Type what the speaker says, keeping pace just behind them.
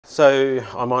So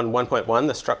I'm on 1.1,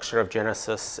 the structure of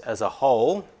Genesis as a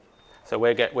whole. So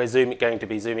we're going to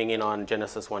be zooming in on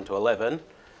Genesis 1 to 11.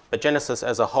 But Genesis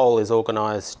as a whole is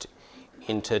organised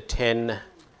into 10,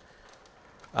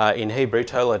 in Hebrew,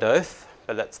 Toledoth,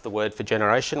 but that's the word for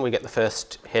generation. We get the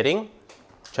first heading,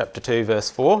 chapter 2, verse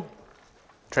 4,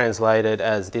 translated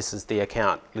as this is the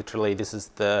account. Literally, this is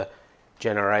the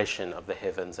generation of the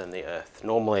heavens and the earth.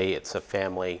 Normally, it's a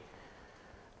family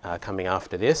coming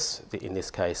after this. In this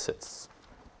case, it's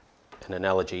an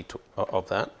analogy of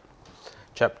that.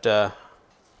 Chapter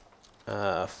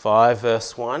 5,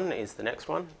 verse 1 is the next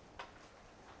one.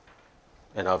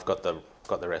 And I've got the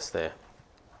rest there.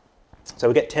 So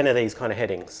we get 10 of these kind of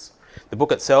headings. The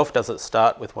book itself doesn't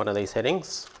start with one of these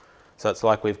headings. So it's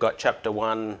like we've got chapter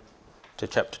 1 to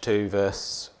chapter 2,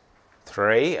 verse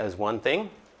 3 as one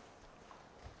thing.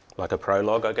 Like a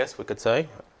prologue, I guess we could say.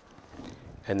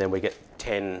 And then we get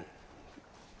 10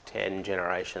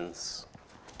 generations.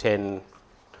 10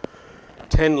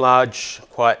 large,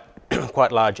 quite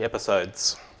large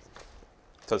episodes.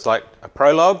 So it's like a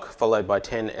prologue followed by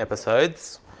 10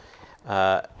 episodes.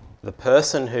 The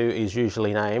person who is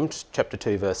usually named, chapter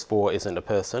 2, verse 4, isn't a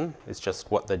person. It's just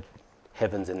what the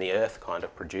heavens and the earth kind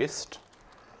of produced.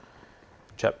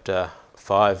 Chapter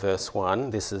 5, verse 1,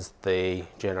 this is the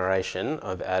generation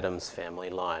of Adam's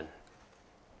family line.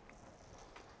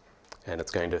 And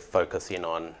it's going to focus in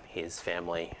on his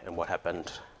family and what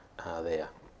happened there.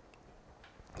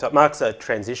 So it marks a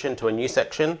transition to a new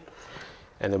section,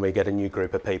 and then we get a new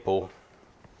group of people,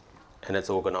 and it's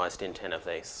organised in 10 of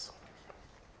these.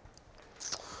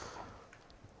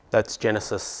 That's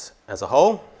Genesis as a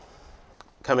whole.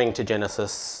 Coming to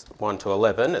Genesis 1 to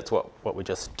 11, it's what we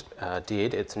just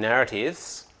did. It's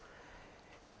narratives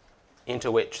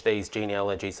into which these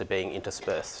genealogies are being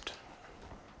interspersed.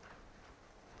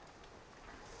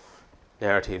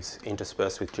 Narratives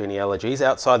interspersed with genealogies.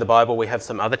 Outside the Bible, we have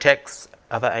some other texts,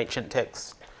 other ancient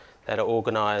texts that are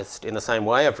organised in the same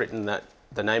way. I've written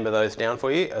the name of those down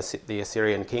for you, the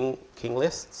Assyrian king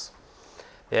lists.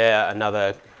 They're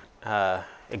another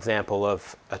example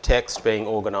of a text being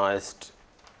organised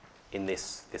in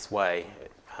this way.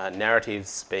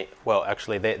 Narratives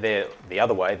they're the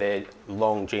other way. They're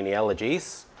long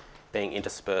genealogies being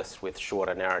interspersed with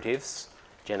shorter narratives.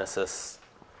 Genesis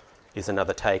is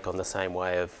another take on the same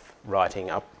way of writing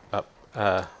up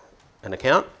an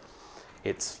account.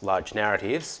 It's large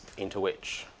narratives into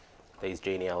which these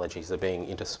genealogies are being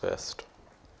interspersed.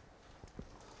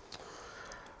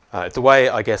 It's a way,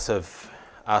 I guess, of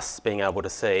us being able to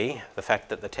see the fact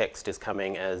that the text is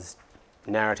coming as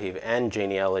narrative and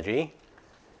genealogy.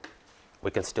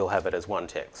 We can still have it as one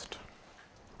text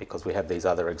because we have these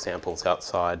other examples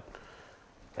outside.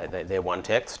 They're one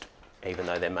text, even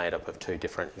though they're made up of two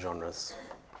different genres.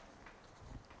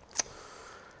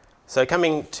 So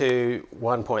coming to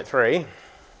 1.3,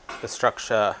 the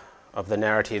structure of the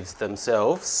narratives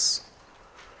themselves.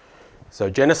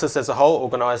 So Genesis as a whole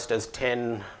organised as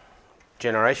 10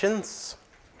 generations.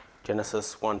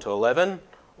 Genesis 1 to 11,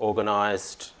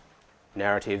 organised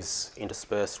narratives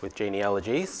interspersed with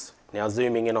genealogies. Now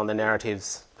zooming in on the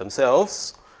narratives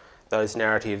themselves, those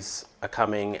narratives are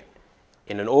coming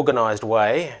in an organised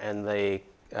way, and the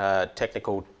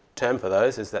technical term for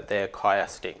those is that they're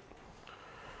chiastic.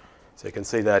 So you can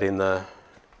see that in the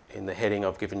heading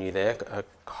I've given you there, a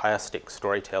chiastic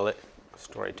storytelling.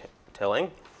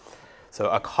 So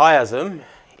a chiasm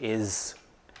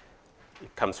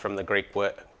it comes from the Greek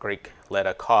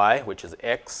letter chi, which is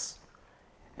X,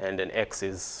 and an X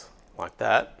is like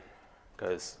that.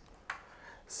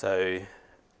 So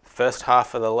first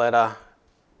half of the letter,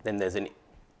 then there's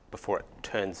before it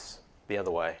turns the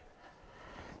other way.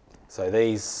 So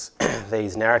these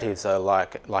narratives are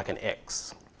like an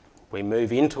X. We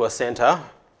move into a centre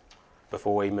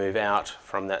before we move out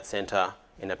from that centre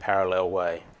in a parallel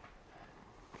way.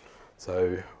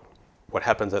 So what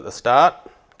happens at the start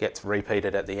gets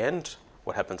repeated at the end.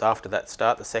 What happens after that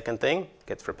start, the second thing,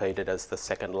 gets repeated as the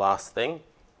second last thing.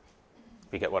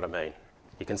 You get what I mean.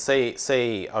 You can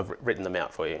see I've written them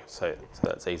out for you, so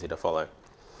that's easy to follow.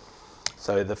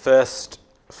 So the first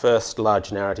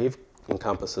large narrative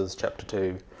encompasses chapter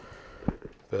 2,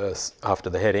 verse after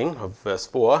the heading of verse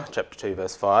 4, chapter 2,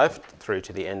 verse 5, through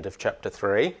to the end of chapter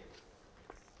 3.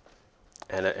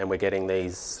 And we're getting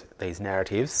these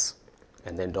narratives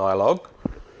and then dialogue.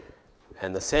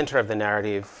 And the centre of the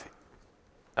narrative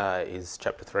is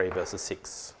chapter 3, verses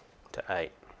 6 to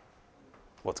 8.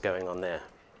 What's going on there?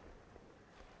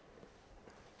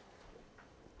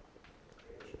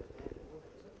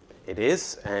 It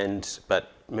is,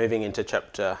 but moving into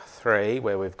chapter 3,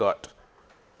 where we've got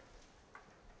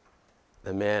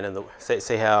the man and the...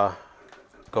 See how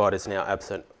God is now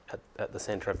absent at the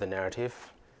centre of the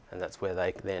narrative, and that's where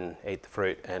they then eat the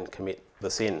fruit and commit the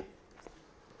sin.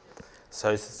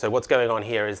 So what's going on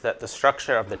here is that the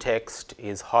structure of the text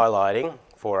is highlighting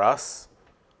for us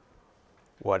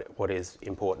what is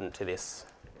important to this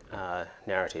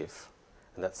narrative,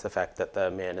 and that's the fact that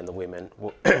the man and the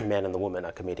woman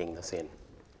are committing the sin.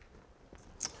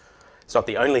 It's not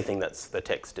the only thing that's the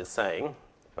text is saying,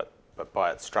 but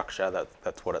by its structure,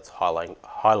 that's what it's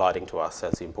highlighting to us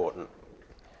as important.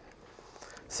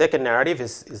 Second narrative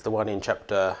is the one in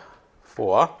chapter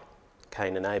 4,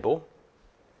 Cain and Abel.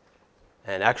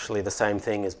 And actually the same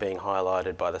thing is being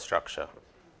highlighted by the structure.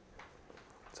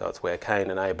 So it's where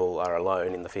Cain and Abel are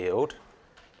alone in the field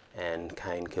and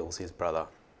Cain kills his brother.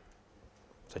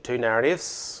 So two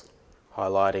narratives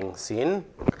highlighting sin,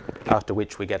 after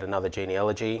which we get another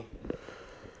genealogy.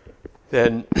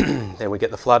 Then we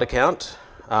get the flood account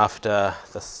after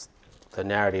the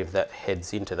narrative that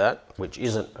heads into that, which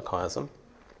isn't a chiasm,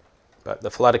 but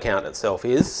the flood account itself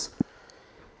is.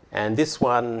 And this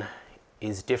one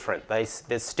is different.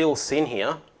 There's still sin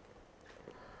here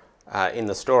in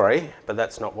the story, but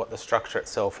that's not what the structure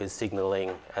itself is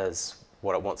signalling as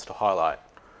what it wants to highlight.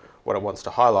 What it wants to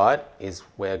highlight is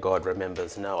where God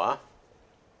remembers Noah,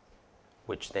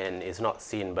 which then is not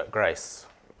sin but grace.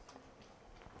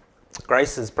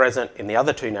 Grace is present in the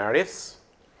other two narratives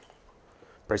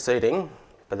preceding,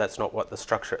 but that's not what the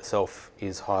structure itself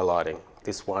is highlighting.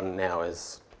 This one now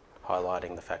is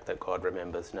highlighting the fact that God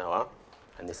remembers Noah,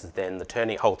 and this is then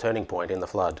the whole turning point in the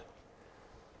flood.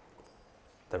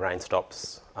 The rain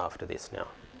stops after this now.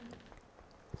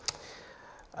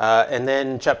 And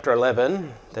then chapter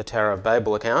 11, the Tower of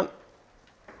Babel account.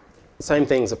 Same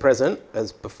things are present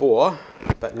as before,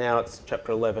 but now it's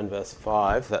chapter 11 verse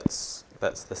 5, that's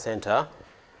the centre,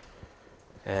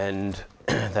 and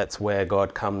that's where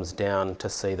God comes down to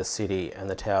see the city and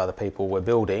the tower the people were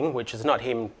building, which is not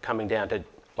him coming down to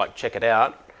check it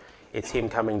out, it's him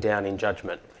coming down in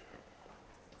judgment.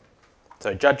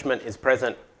 So judgment is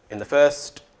present in the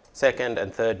first, second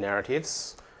and third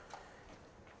narratives,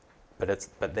 but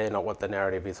they're not what the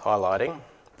narrative is highlighting.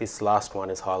 This last one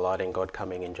is highlighting God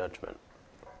coming in judgment.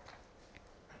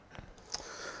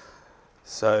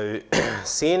 So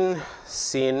sin,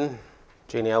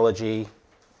 genealogy,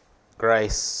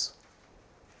 grace,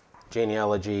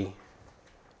 genealogy,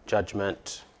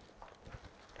 judgment,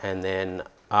 and then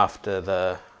after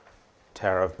the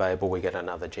Tower of Babel we get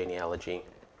another genealogy,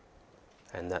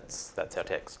 and that's our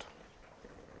text.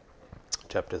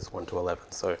 Chapters 1 to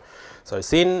 11. So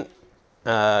sin,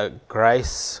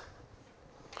 grace,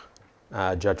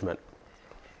 judgment.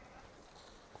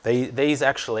 These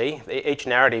actually, each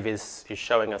narrative is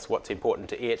showing us what's important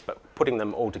to it, but putting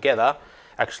them all together,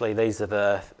 actually these are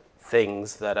the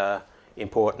things that are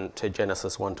important to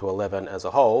Genesis 1 to 11 as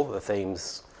a whole, the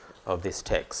themes of this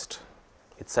text.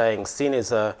 It's saying sin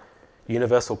is a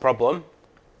universal problem.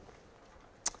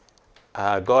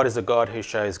 God is a God who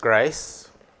shows grace,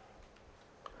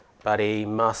 but he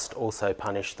must also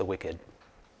punish the wicked.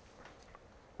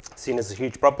 Sin is a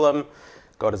huge problem.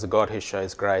 God is a God who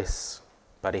shows grace,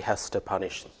 but he has to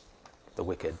punish the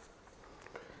wicked.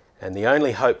 And the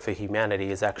only hope for humanity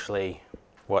is actually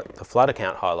what the flood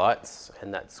account highlights,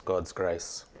 and that's God's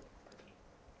grace.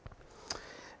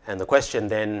 And the question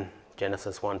then,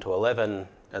 Genesis 1 to 11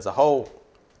 as a whole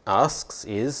asks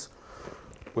is,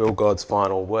 will God's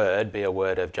final word be a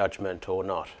word of judgment or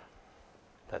not?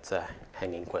 That's a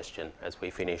hanging question as we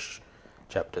finish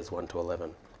chapters 1 to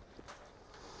 11.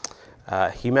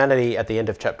 Humanity at the end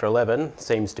of chapter 11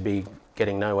 seems to be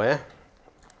getting nowhere.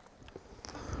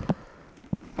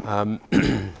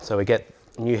 So we get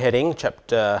new heading,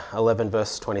 chapter 11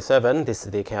 verse 27. This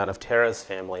is the account of Terah's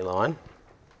family line.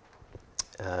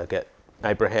 Get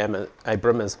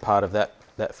Abram as part of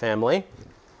that family.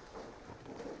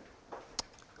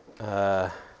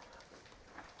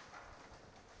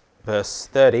 Verse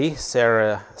 30,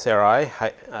 Sarai,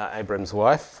 Abram's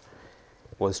wife,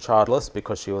 was childless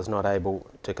because she was not able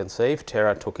to conceive.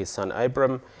 Terah took his son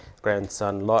Abram,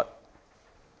 grandson Lot,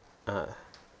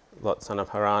 son of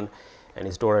Haran, and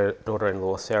his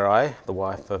daughter-in-law Sarai, the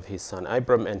wife of his son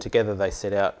Abram, and together they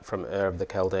set out from Ur of the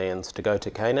Chaldeans to go to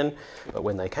Canaan. But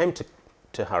when they came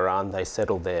to Haran, they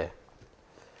settled there.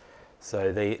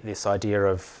 So this idea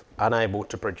of unable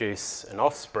to produce an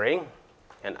offspring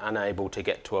and unable to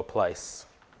get to a place,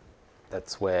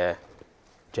 that's where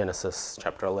Genesis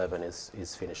chapter 11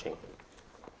 is finishing.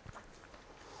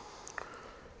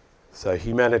 So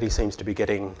humanity seems to be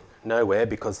getting nowhere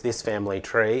because this family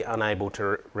tree, unable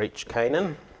to reach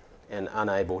Canaan and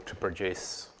unable to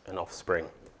produce an offspring.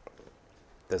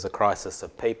 there's a crisis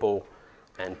of people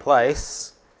and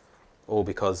place, all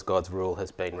because God's rule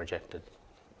has been rejected.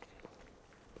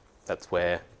 That's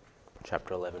where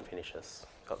chapter 11 finishes.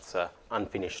 That's an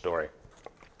unfinished story.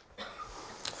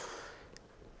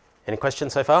 Any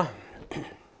questions so far?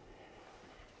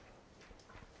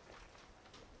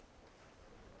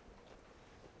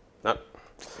 No.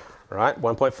 Right,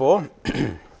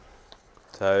 1.4.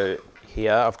 So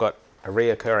here I've got a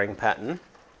reoccurring pattern.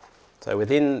 So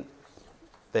within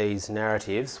these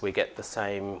narratives we get the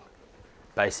same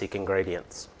basic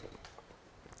ingredients.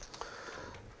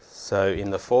 So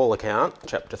in the fall account,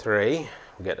 chapter 3,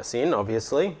 we get a sin,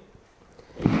 obviously,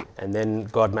 and then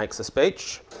God makes a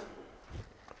speech,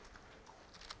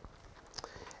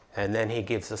 and then he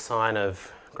gives a sign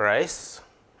of grace.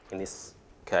 In this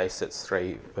case it's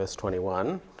 3 verse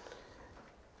 21.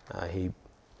 He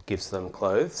gives them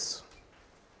clothes,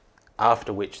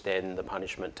 after which then the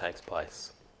punishment takes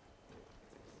place.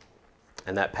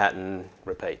 And that pattern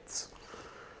repeats.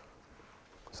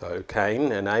 So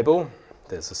Cain and Abel,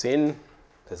 there's a sin,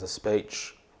 there's a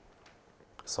speech,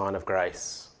 a sign of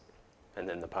grace, and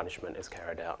then the punishment is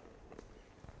carried out.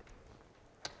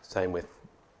 Same with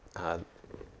the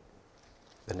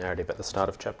narrative at the start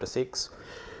of chapter 6.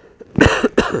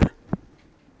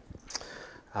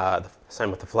 Same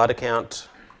with the flood account.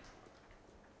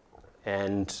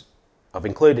 And I've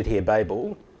included here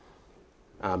Babel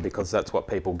because that's what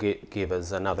people give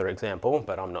as another example,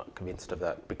 but I'm not convinced of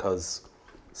that, because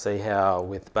see how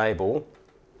with Babel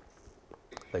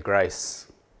the grace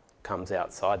comes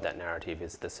outside that narrative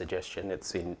is the suggestion.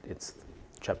 It's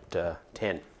chapter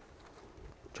 10.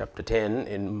 Chapter 10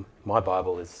 in my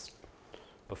Bible is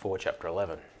before chapter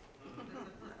 11.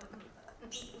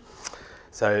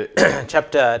 So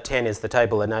chapter 10 is the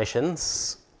Table of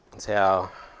Nations.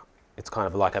 It's kind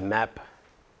of like a map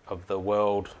of the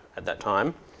world at that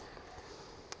time.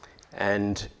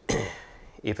 And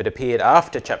if it appeared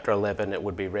after chapter 11, it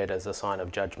would be read as a sign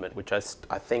of judgment, which I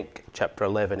think chapter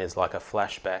 11 is like a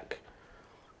flashback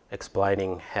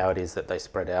explaining how it is that they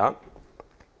spread out.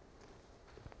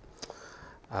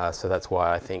 So that's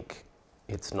why I think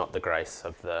it's not the grace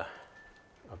of the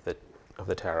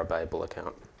Tower of Babel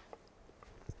account.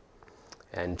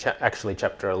 And actually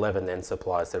chapter 11 then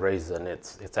supplies the reason.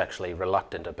 It's actually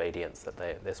reluctant obedience that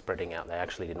they're spreading out. They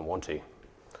actually didn't want to.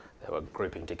 They were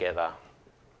grouping together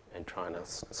and trying to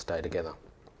stay together.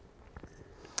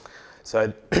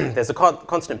 So there's a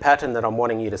constant pattern that I'm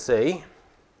wanting you to see.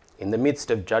 In the midst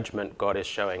of judgment, God is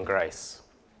showing grace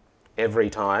every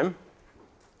time,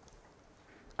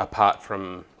 apart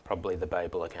from probably the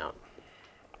Babel account.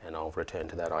 And I'll return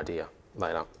to that idea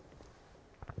later.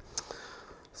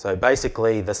 So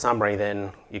basically the summary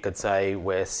then, you could say,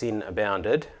 where sin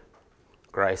abounded,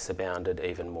 grace abounded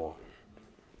even more.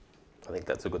 I think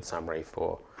that's a good summary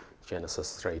for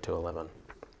Genesis 3 to 11.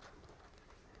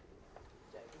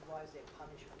 Why is there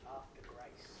punishment after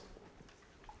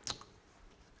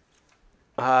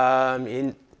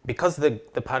grace? Because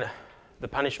the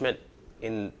punishment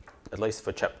in, at least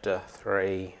for chapter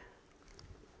 3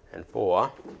 and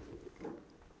 4,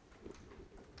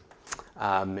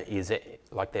 is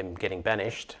like them getting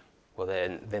banished, well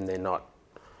then they're not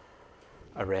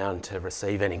around to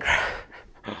receive any grace.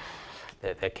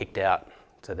 They're kicked out,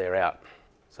 so they're out.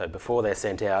 So before they're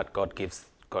sent out, God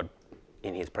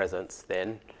in his presence,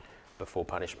 then before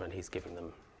punishment he's giving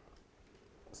them,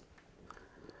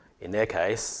 in their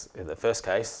case, in the first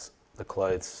case, the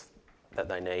clothes that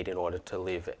they need in order to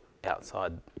live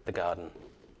outside the garden.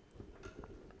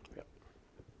 Yep.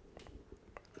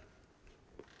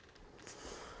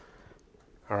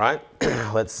 All right,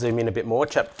 let's zoom in a bit more.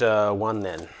 Chapter 1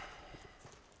 then.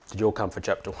 Did you all come for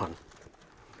chapter 1?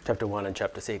 Chapter 1 and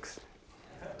chapter 6.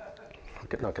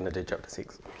 I'm not going to do chapter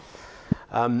 6.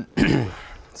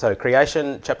 So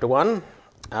creation, chapter 1.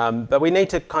 But we need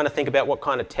to kind of think about what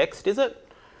kind of text is it?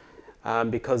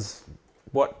 Because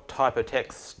what type of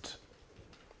text,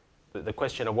 the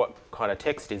question of what kind of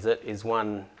text is it is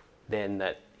one then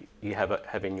that you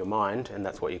have in your mind, and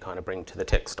that's what you kind of bring to the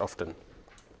text often.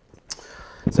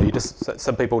 So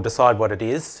some people decide what it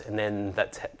is, and then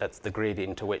that's the grid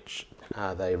into which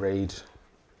they read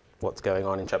what's going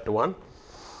on in chapter 1.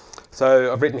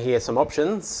 So I've written here some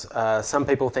options. Some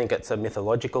people think it's a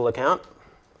mythological account,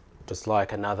 just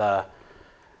like another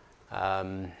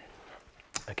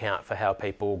account for how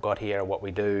people got here, what we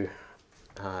do,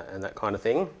 and that kind of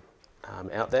thing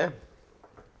out there.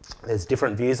 There's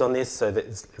different views on this, so that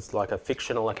it's like a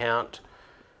fictional account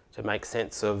to make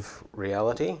sense of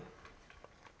reality.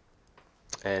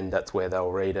 And that's where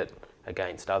they'll read it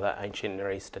against other ancient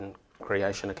Near Eastern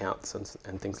creation accounts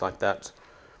and things like that.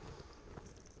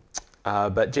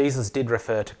 But Jesus did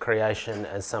refer to creation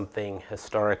as something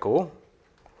historical.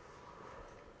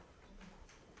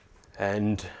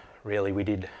 And really we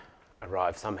did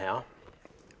arrive somehow.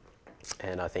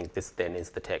 And I think this then is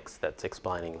the text that's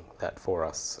explaining that for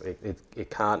us. We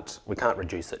can't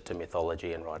reduce it to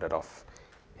mythology and write it off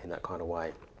in that kind of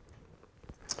way.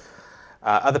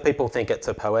 Other people think it's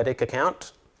a poetic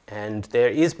account, and there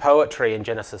is poetry in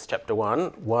Genesis chapter 1,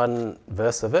 one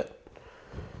verse of it.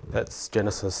 That's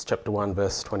Genesis chapter 1,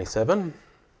 verse 27.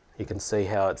 You can see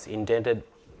how it's indented.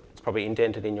 It's probably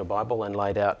indented in your Bible and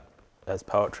laid out as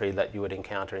poetry that you would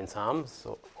encounter in Psalms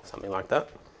or something like that.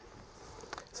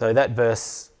 So that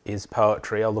verse is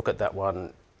poetry. I'll look at that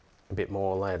one a bit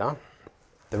more later.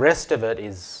 The rest of it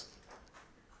is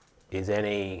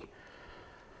written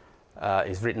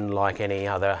like any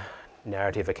other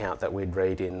narrative account that we'd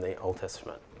read in the Old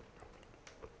Testament.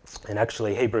 And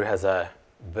actually Hebrew has a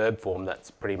verb form that's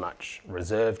pretty much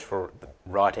reserved for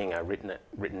writing a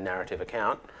written narrative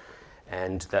account,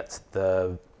 and that's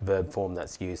the verb form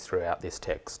that's used throughout this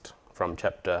text from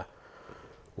chapter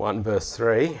 1 verse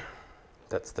 3.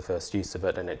 That's the first use of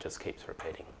it, and it just keeps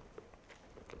repeating.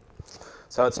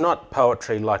 So it's not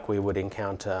poetry like we would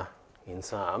encounter in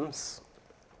Psalms.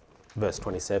 Verse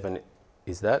 27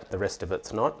 is that, the rest of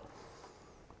it's not.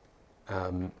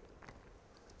 So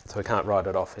we can't write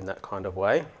it off in that kind of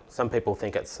way. Some people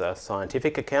think it's a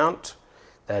scientific account.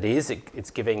 That is,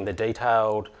 it's giving the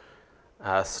detailed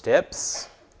steps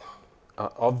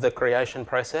of the creation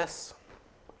process,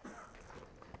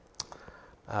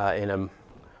 and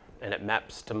it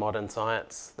maps to modern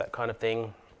science, that kind of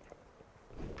thing.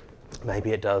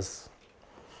 Maybe it does.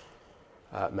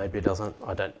 Maybe it doesn't.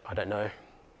 I don't know.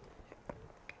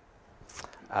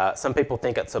 Some people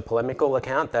think it's a polemical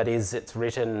account. That is, it's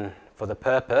written for the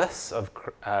purpose of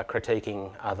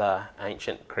critiquing other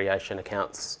ancient creation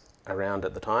accounts around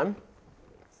at the time.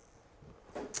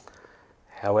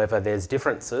 However, there's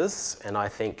differences, and I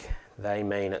think they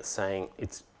mean it's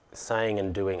saying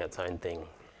and doing its own thing.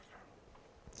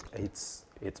 Its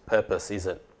purpose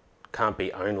can't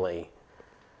be only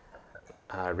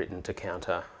written to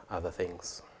counter other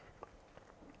things.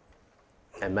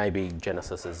 And maybe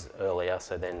Genesis is earlier,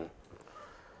 so then,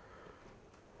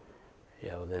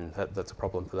 that's a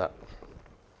problem for that.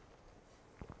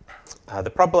 The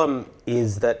problem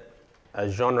is that a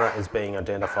genre is being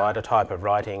identified, a type of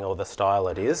writing or the style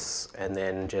it is, and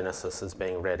then Genesis is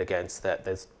being read against that.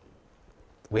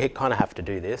 We kind of have to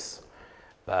do this,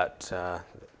 but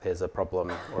there's a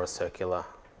problem or a circular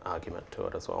argument to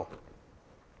it as well.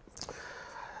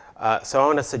 So I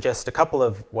want to suggest a couple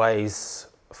of ways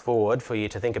forward for you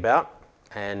to think about,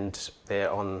 and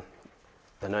they're on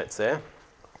the notes there.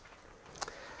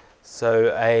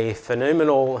 So a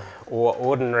phenomenal or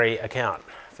ordinary account.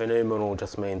 Phenomenal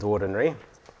just means ordinary.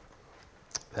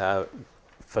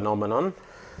 Phenomenon.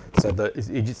 So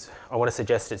I want to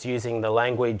suggest it's using the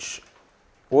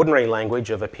ordinary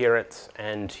language of appearance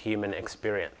and human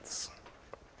experience.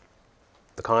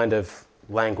 The kind of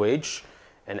language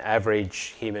an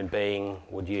average human being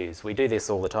would use. We do this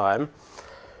all the time.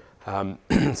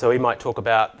 So we might talk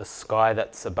about the sky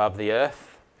that's above the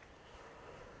earth,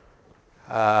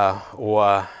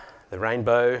 or the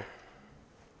rainbow,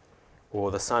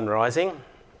 or the sun rising.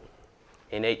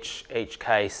 In each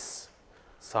case,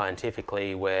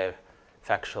 scientifically, we're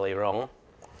factually wrong.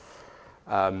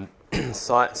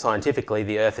 Scientifically,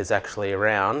 the earth is actually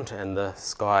round and the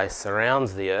sky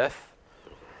surrounds the earth.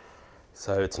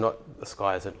 So it's not, the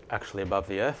sky isn't actually above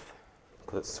the earth,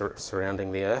 because it's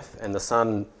surrounding the earth, and the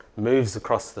sun moves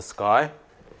across the sky.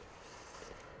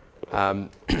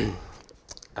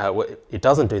 It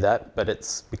doesn't do that, but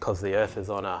it's because the earth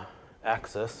is on an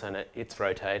axis and it's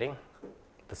rotating.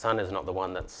 The sun is not the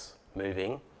one that's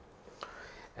moving.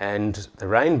 And the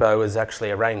rainbow is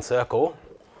actually a rain circle.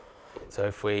 So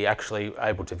if we actually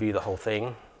able to view the whole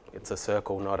thing, it's a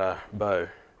circle, not a bow.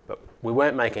 But we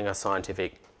weren't making a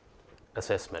scientific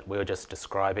assessment. We were just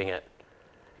describing it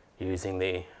using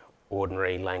the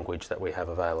ordinary language that we have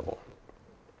available.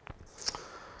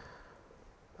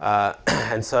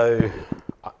 And so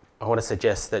I want to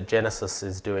suggest that Genesis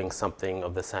is doing something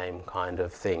of the same kind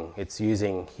of thing. It's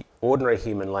using ordinary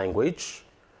human language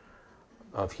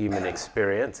of human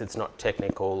experience. It's not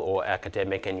technical or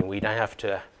academic, and we don't have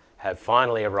to have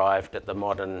finally arrived at the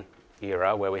modern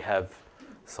era where we have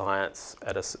science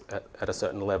at a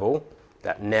certain level,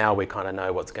 that now we kind of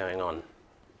know what's going on.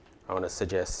 I want to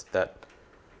suggest that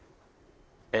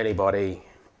any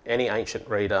ancient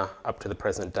reader up to the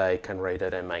present day can read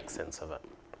it and make sense of it.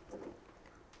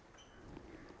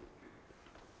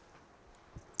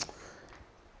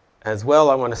 As well,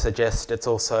 I want to suggest it's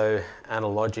also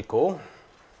analogical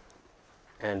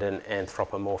and an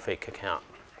anthropomorphic account.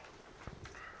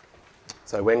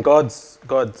 So when God's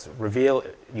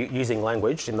using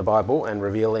language in the Bible and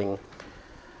revealing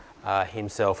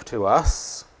himself to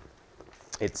us,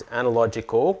 it's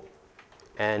analogical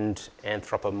and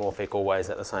anthropomorphic always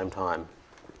at the same time.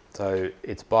 So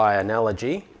it's by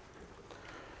analogy.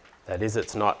 That is,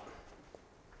 it's not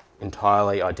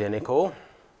entirely identical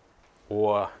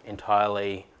or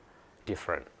entirely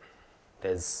different.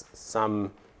 There's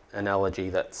some analogy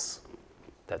that's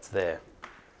there.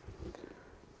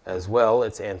 As well,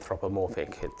 it's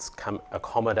anthropomorphic. It's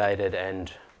accommodated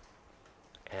and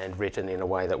written in a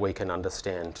way that we can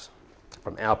understand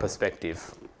from our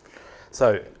perspective.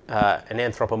 So, an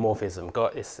anthropomorphism.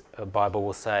 The Bible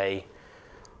will say,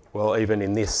 well, even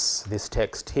in this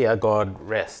text here, God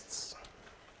rests.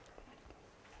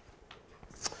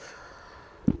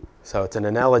 So it's an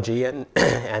analogy and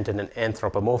an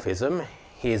anthropomorphism.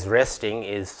 His resting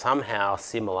is somehow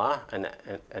similar and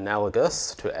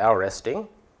analogous to our resting,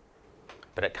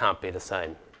 but it can't be the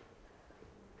same.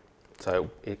 So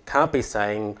it can't be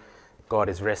saying God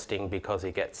is resting because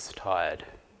he gets tired.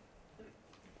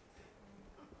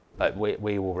 But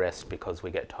we will rest because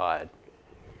we get tired.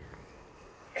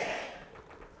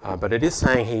 But it is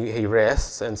saying he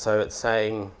rests, and so it's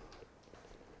saying,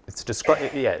 it's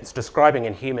describing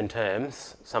in human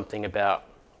terms something about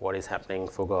what is happening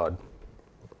for God.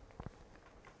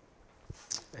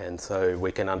 And so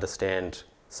we can understand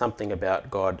something about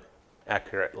God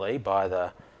accurately by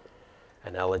the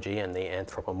analogy and the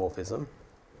anthropomorphism.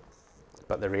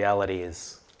 But the reality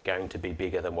is going to be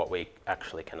bigger than what we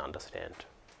actually can understand.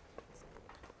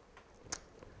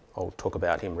 I'll talk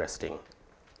about him resting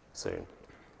soon.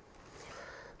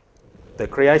 The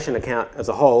creation account as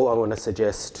a whole, I want to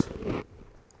suggest,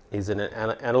 is an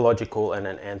analogical and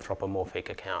an anthropomorphic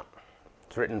account.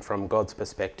 It's written from God's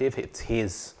perspective. It's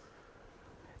his.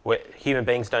 Human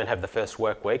beings don't have the first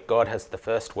work week. God has the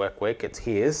first work week. It's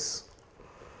his,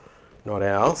 not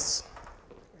ours.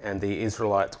 And the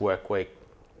Israelites' work week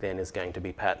then is going to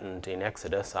be patterned in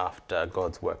Exodus after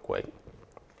God's work week.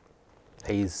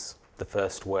 He's the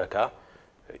first worker,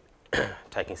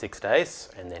 taking 6 days,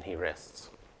 and then he rests.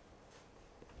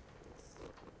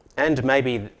 And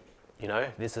maybe,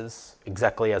 this is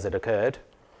exactly as it occurred,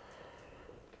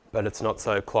 but it's not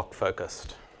so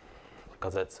clock-focused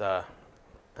because it's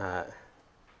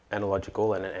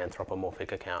analogical and an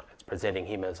anthropomorphic account. It's presenting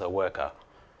him as a worker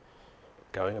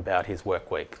going about his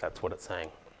work week. That's what it's saying,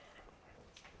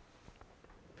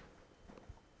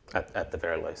 at the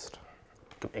very least.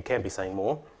 It can be saying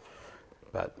more,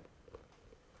 but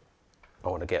I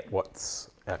want to get what's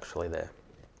actually there.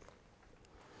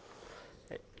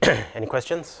 Any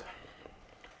questions?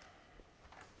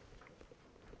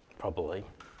 Probably.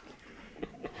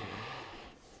 Can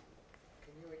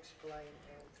you explain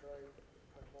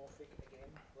anthropomorphic again,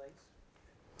 please?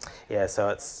 Yeah, so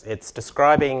it's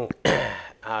describing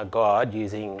God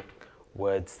using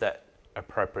words that are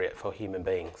appropriate for human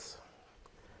beings.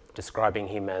 Describing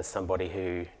him as somebody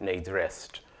who needs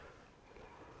rest.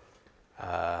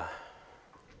 That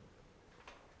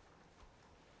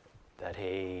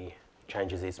he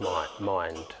changes his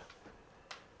mind,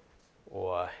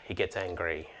 or he gets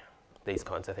angry, these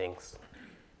kinds of things.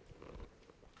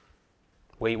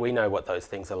 We know what those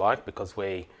things are like because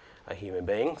we are human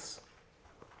beings,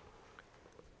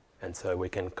 and so we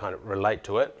can kind of relate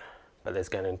to it, but there's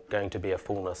going to be a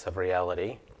fullness of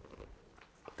reality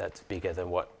that's bigger than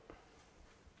what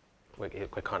we're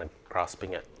kind of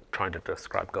grasping at, trying to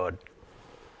describe God.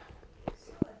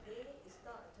 So a day is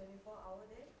not a 24-hour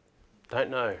day? Don't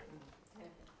know.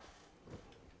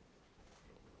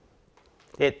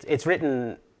 It's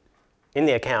written, in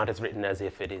the account, it's written as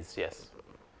if it is, yes.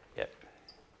 Yep.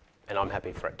 And I'm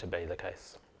happy for it to be the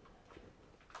case.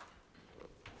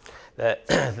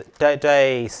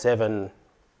 Day 7,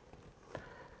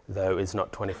 though, is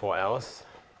not 24 hours.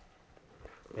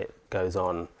 It goes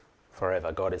on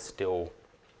forever. God is still,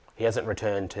 he hasn't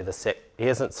returned to he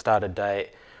hasn't started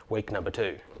week number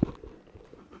 2.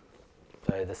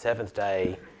 So the 7th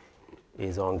day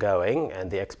is ongoing,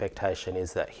 and the expectation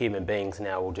is that human beings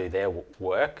now will do their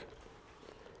work.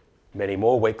 Many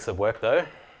more weeks of work though,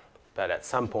 but at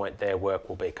some point their work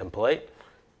will be complete,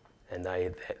 and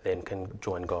they then can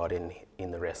join God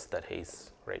in the rest that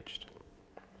he's reached.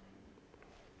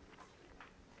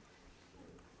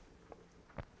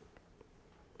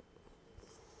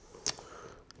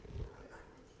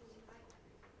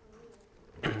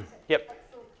 Yep.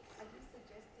 So are you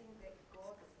suggesting that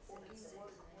God's only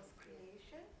work was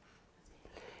creation?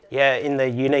 Yeah, in the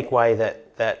unique way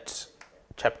that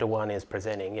chapter 1 is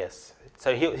presenting, yes.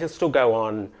 So he'll still go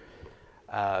on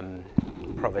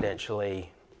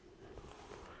providentially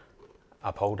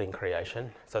upholding creation.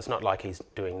 So it's not like he's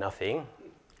doing nothing,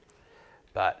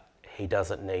 but he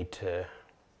doesn't need to,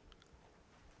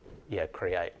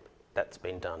 create. That's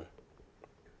been done.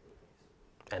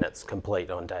 And it's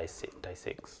complete on day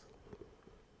 6.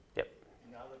 Yep.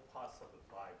 In other parts of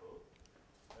the Bible,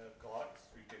 God is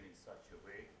written in such a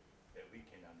way that we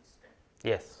can understand.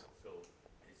 Yes. So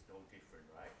it's no different,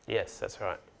 right? Yes, that's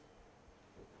right.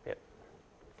 Yep.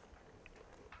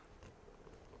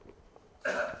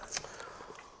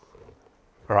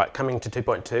 All right, coming to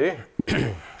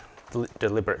 2.2,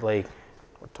 deliberately,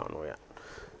 what time are we at?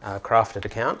 Crafted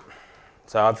account.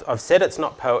 So I've said it's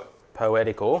not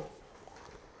poetical.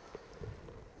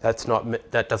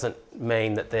 That doesn't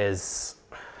mean that there's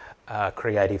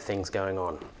creative things going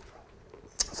on.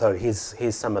 So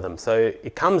here's some of them. So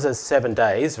it comes as 7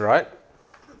 days, right?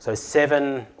 So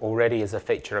 7 already is a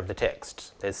feature of the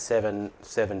text. There's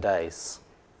seven days.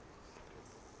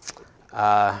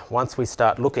 Once we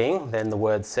start looking, then the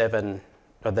word 7,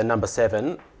 or the number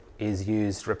 7 is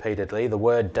used repeatedly. The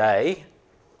word day,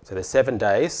 so there's 7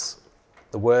 days.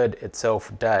 The word itself,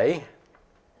 day,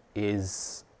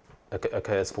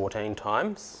 occurs 14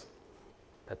 times.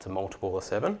 That's a multiple of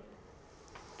 7.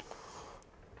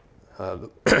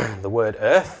 The word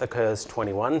earth occurs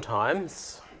 21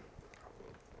 times.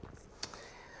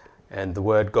 And the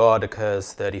word God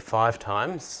occurs 35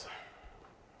 times.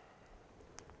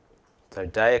 So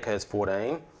day occurs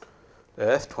 14,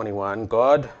 earth 21,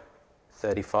 God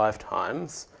 35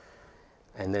 times.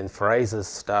 And then phrases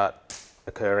start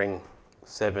occurring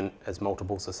 7 as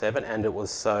multiples of 7. And it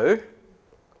was so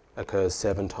occurs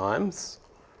 7 times.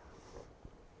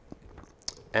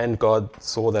 And God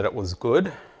saw that it was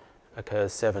good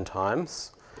occurs 7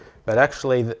 times. But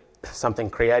actually something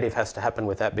creative has to happen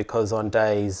with that, because on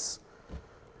days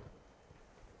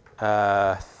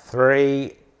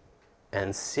 3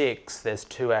 and 6 there's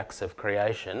 2 acts of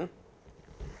creation.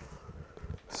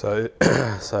 So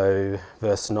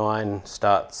verse 9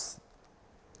 starts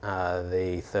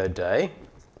the 3rd day,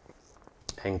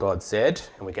 and God said,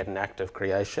 and we get an act of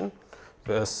creation.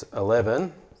 Verse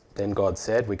 11, then God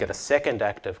said, we get a 2nd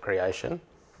act of creation.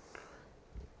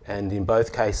 And in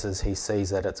both cases he sees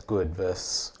that it's good,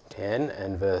 verse 10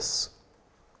 and verse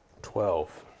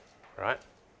 12, right?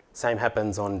 Same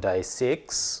happens on day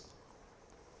 6,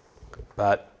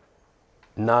 but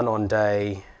none on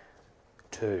day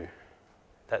 2.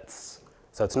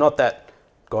 So it's not that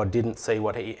God didn't see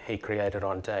what he created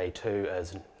on day 2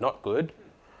 as not good,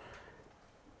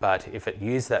 but if it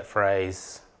used that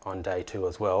phrase on day 2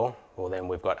 as well then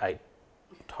we've got 8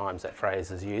 times that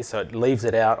phrase is used. So it leaves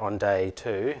it out on day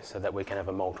 2 so that we can have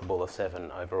a multiple of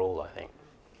 7 overall, I think.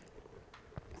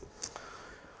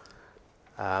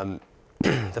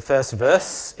 The first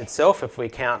verse itself, if we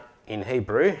count in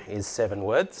Hebrew, is 7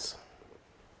 words.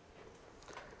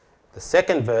 The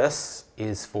second verse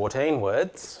is 14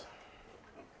 words.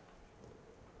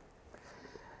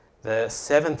 The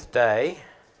 7th day,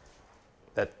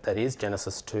 that is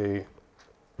Genesis 2,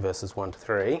 verses 1 to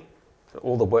 3. So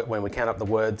when we count up the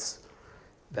words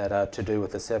that are to do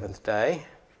with the 7th day,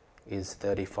 is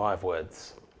 35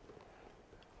 words,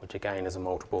 which again is a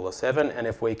multiple of 7. And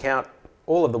if we count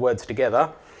all of the words together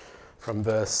from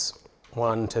verse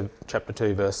 1 to chapter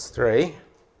 2, verse 3,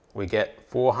 we get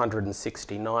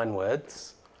 469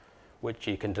 words, which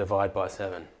you can divide by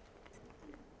 7.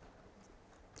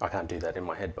 I can't do that in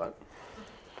my head, but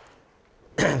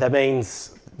that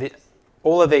means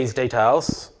all of these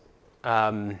details,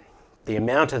 the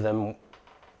amount of them,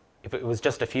 if it was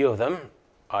just a few of them,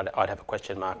 I'd have a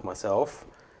question mark myself,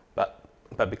 but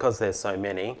because there's so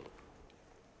many,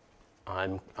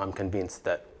 I'm convinced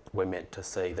that we're meant to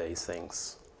see these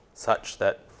things, such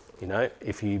that,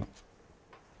 if you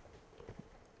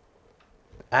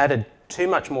added too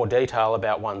much more detail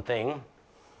about one thing,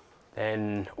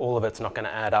 then all of it's not going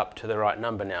to add up to the right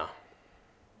number now.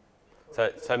 So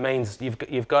it means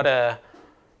you've got to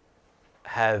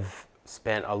have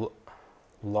spent a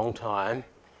long time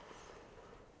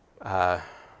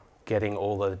getting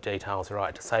all the details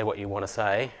right to say what you want to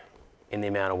say in the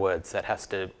amount of words that has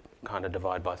to kind of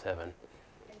divide by 7.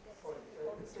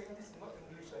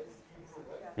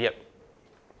 Yep.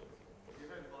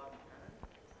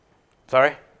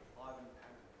 Sorry?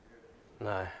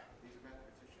 No. He's a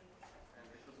mathematician, and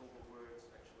because all the words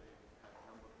actually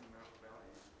have numerical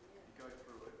values, you go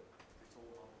through it, it's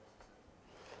all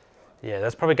numbers. Yeah,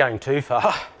 that's probably going too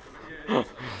far.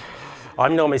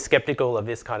 I'm normally sceptical of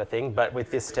this kind of thing, but with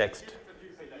this text.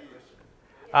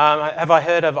 Have I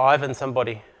heard of Ivan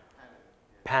somebody?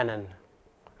 Pannon.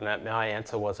 And my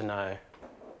answer was no.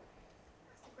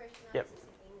 That's the question Yep. answers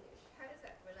in English. How does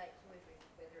that relate to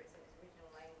whether it's in its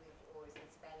original language or is it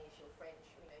Spanish or French?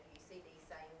 You know, do you see these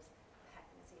same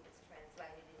patterns if it's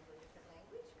translated into a different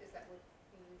language? Because that would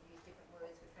you would use different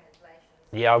words for translations.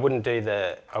 Yeah, I wouldn't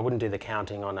do the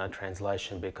counting on a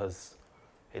translation because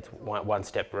it's one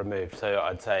step removed. So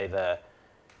I'd say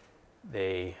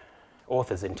the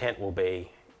author's intent will be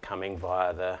coming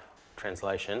via the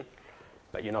translation,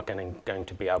 but you're not going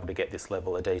to be able to get this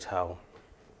level of detail.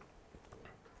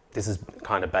 This is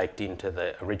kind of baked into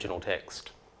the original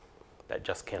text that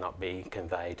just cannot be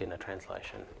conveyed in a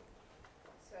translation.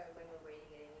 So when we're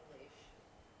reading it in English,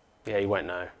 Yeah, you won't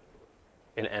know.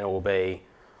 And it will be,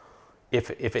 if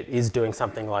it is doing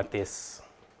something like this,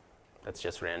 that's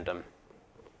just random.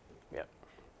 Yep.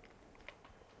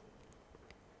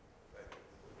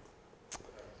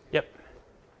 Yep.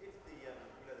 If the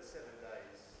 7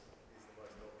 days is the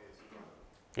most obvious one,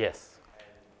 Yes.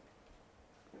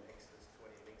 and Exodus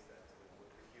 20 links that to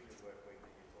the human work week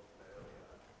that you talked about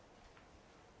earlier,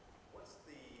 what's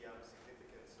the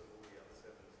significance of all the other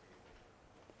sevens, do you think?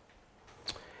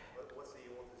 What's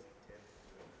the author's intent in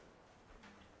doing that?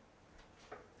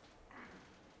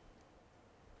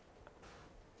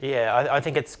 Yeah, I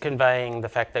think it's conveying the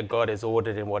fact that God is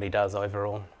ordered in what he does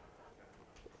overall.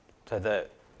 So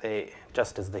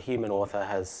just as the human author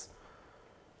has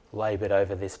laboured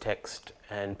over this text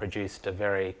and produced a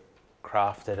very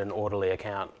crafted and orderly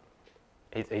account,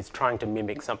 he's trying to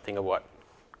mimic something of what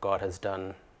God has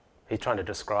done. He's trying to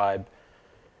describe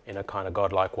in a kind of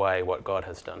godlike way what God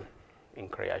has done in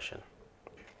creation.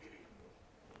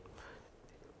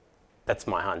 That's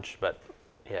my hunch, but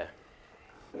yeah.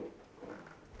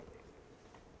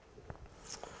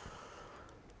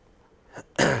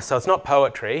 So it's not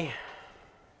poetry,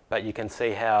 but you can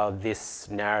see how this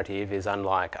narrative is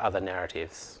unlike other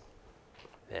narratives.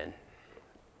 Then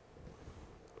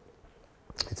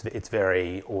it's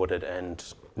very ordered and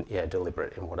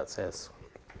deliberate in what it says.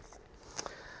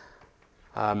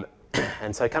 And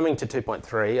so coming to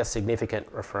 2.3, a significant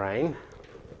refrain,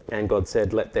 and God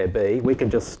said, "Let there be." We can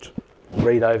just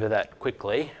read over that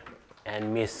quickly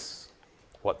and miss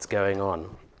what's going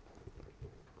on.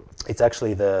 It's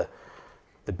actually the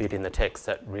bit in the text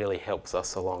that really helps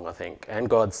us along, I think. And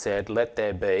God said, "Let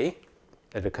there be."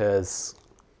 It occurs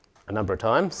a number of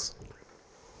times.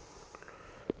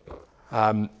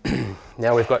 Now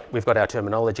we've got our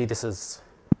terminology. This is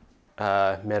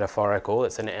metaphorical.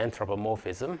 It's an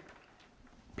anthropomorphism,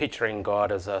 picturing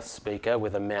God as a speaker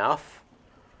with a mouth,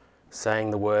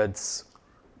 saying the words,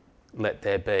 "Let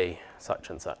there be such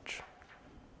and such."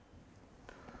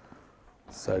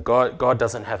 So God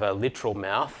doesn't have a literal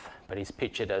mouth, but he's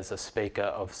pictured as a speaker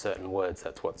of certain words.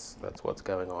 That's what's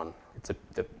going on.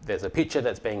 There's a picture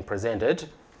that's being presented,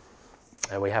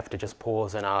 and we have to just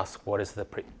pause and ask, what is the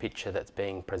picture that's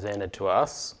being presented to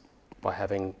us by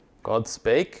having God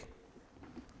speak?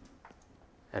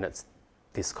 And it's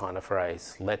this kind of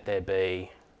phrase: "Let there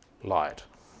be light,"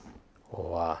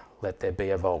 or "Let there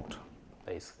be a vault."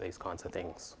 These kinds of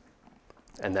things,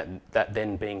 and that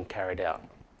then being carried out.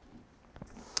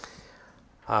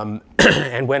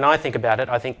 And when I think about it,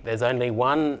 I think there's only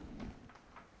one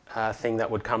thing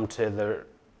that would come to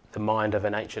the mind of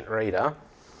an ancient reader,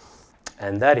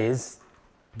 and that is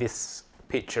this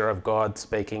picture of God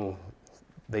speaking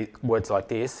the words like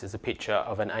this is a picture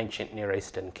of an ancient Near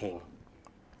Eastern king.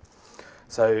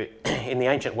 So in the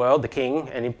ancient world, the king,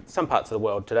 and in some parts of the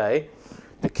world today,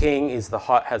 the king has the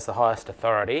highest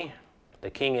authority. The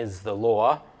king is the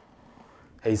law.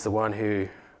 He's the one who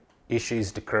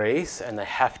issues decrees, and they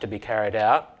have to be carried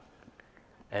out.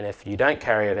 And if you don't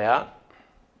carry it out,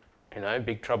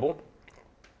 big trouble.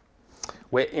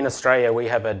 In Australia, we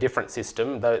have a different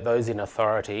system. Those in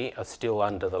authority are still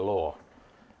under the law.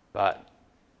 But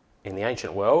in the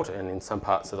ancient world, and in some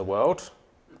parts of the world,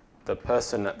 the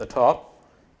person at the top,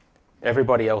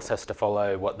 everybody else has to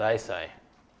follow what they say.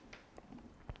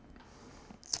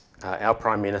 Our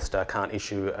Prime Minister can't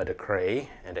issue a decree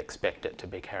and expect it to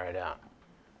be carried out.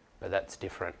 But that's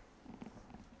different.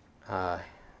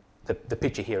 The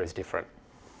picture here is different.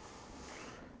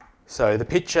 So the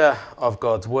picture of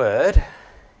God's word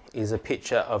is a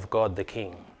picture of God the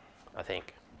King, I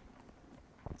think.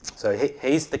 So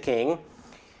he's the king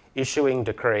issuing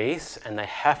decrees, and they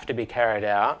have to be carried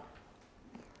out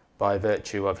by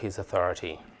virtue of his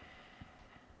authority.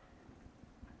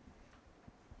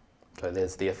 So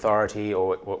there's the authority,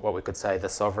 or what we could say the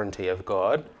sovereignty of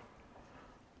God,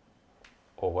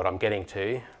 or what I'm getting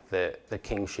to, the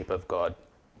kingship of God.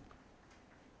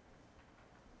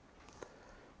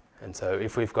 And so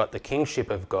if we've got the kingship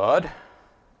of God,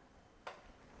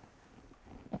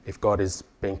 if God is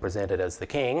being presented as the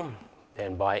king,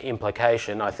 then by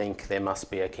implication, I think there must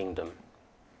be a kingdom.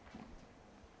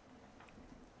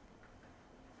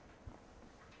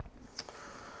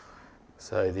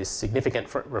 So this significant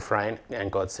refrain,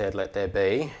 "and God said, let there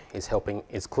be," is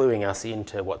cluing us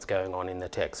into what's going on in the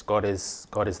text. God is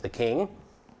the king,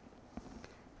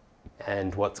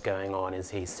 and what's going on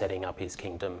is he's setting up his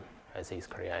kingdom as he's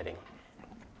creating.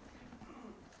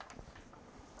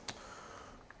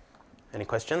 Any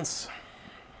questions?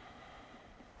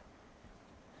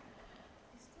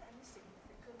 Is there any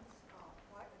significance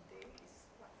why a day is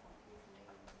like from evening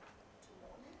to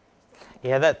morning?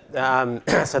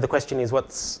 Yeah, so the question is,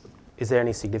 is there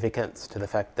any significance to the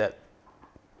fact that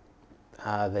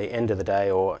the end of the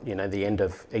day, or the end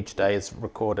of each day, is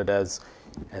recorded as,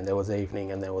 and there was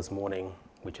evening and there was morning,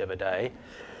 whichever day?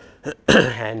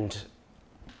 And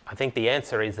I think the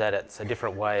answer is that it's a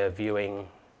different way of viewing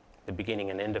the beginning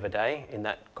and end of a day in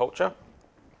that culture.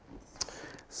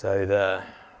 So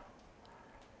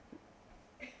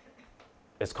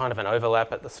there's kind of an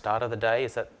overlap at the start of the day.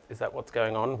 Is that what's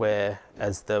going on? Where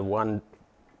as the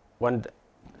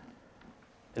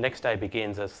next day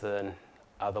begins as the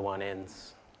other one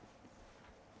ends.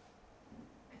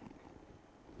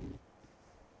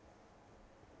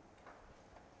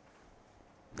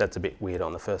 That's a bit weird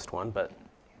on the first one, but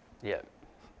yeah.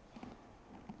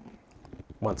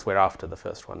 Once we're after the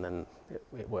first one, then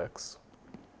it works.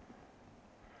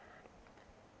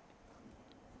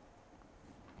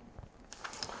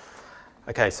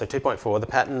 Okay, so 2.4, the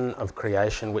pattern of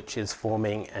creation, which is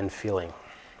forming and filling.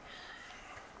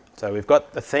 So we've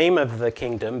got the theme of the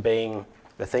kingdom being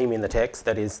the theme in the text,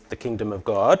 that is the kingdom of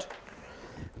God,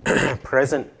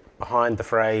 present behind the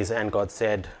phrase, "and God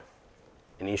said,"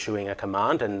 in issuing a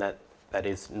command, and that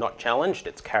is not challenged,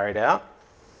 it's carried out.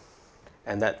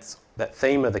 And that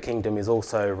theme of the kingdom is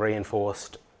also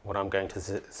reinforced, what I'm going to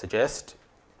suggest,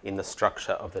 in the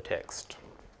structure of the text.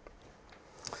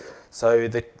 So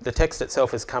the text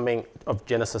itself is of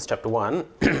Genesis chapter 1,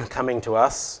 coming to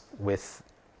us with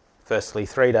firstly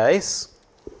 3 days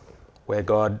where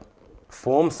God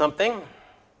forms something,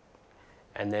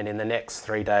 and then in the next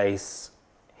 3 days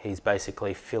he's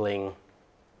basically filling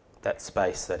that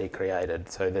space that he created.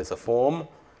 So there's a form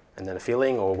and then a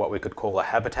filling, or what we could call a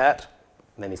habitat,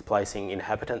 and then he's placing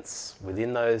inhabitants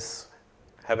within those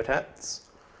habitats.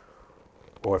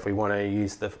 Or if we want to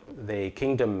use the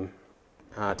kingdom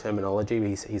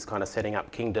terminology, he's kind of setting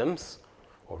up kingdoms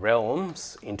or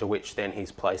realms into which then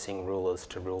he's placing rulers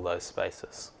to rule those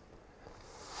spaces.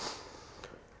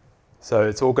 So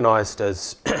it's organised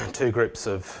as 2 groups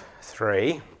of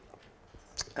 3,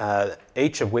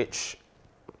 each of which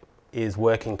is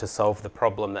working to solve the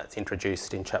problem that's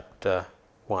introduced in chapter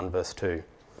 1 verse 2.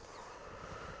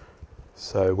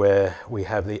 So where we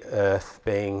have the earth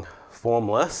being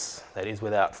formless, that is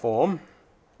without form,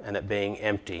 and it being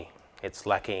empty, it's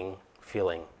lacking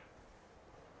filling.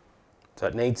 So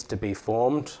it needs to be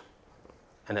formed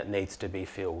and it needs to be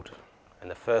filled. And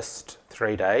the first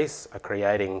 3 days are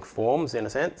creating forms in a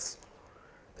sense.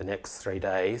 The next 3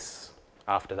 days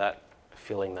after that,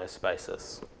 filling those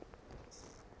spaces.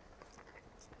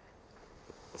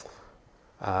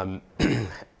 And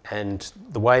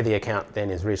the way the account then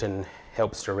is written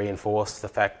helps to reinforce the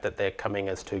fact that they're coming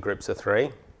as 2 groups of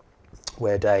 3,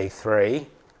 where day 3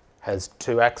 has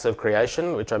 2 acts of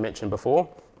creation, which I mentioned before,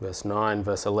 verse 9,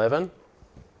 verse 11.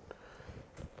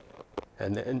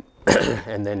 And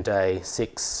then day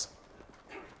 6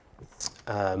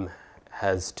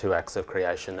 has 2 acts of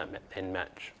creation that then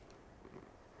match.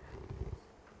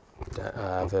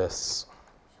 Verse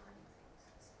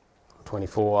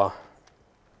 24,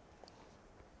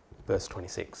 verse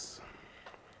 26.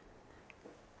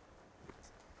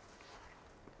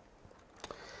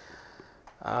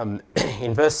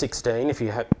 In verse 16, if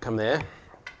you come there,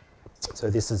 so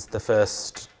this is the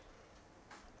first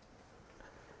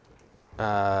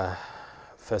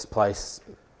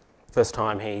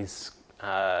time he's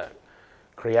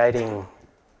creating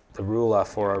the ruler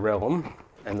for a realm,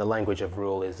 and the language of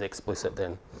rule is explicit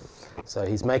then. So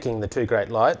he's making the 2 great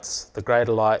lights, the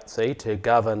greater light, see, to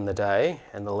govern the day,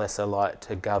 and the lesser light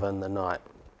to govern the night.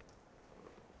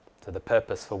 So the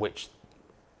purpose for which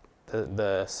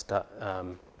the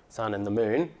sun and the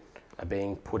moon are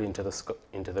being put into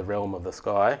the realm of the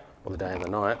sky, or the day and the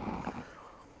night,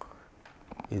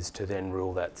 is to then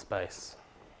rule that space.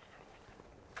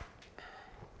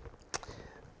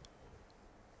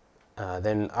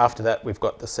 Then after that, we've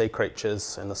got the sea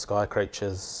creatures and the sky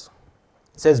creatures.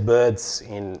 It says birds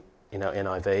in our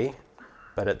NIV,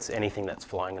 but it's anything that's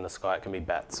flying in the sky. It can be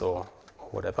bats or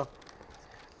whatever.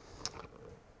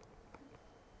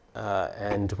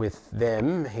 and with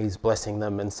them, he's blessing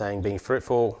them and saying, be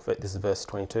fruitful. This is verse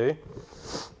 22.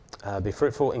 Be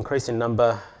fruitful, increase in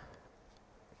number,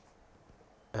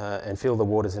 and fill the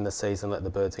waters in the seas and let the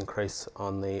birds increase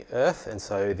on the earth. And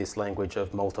so this language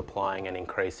of multiplying and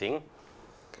increasing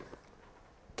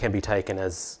can be taken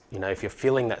as, you know, if you're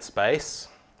filling that space,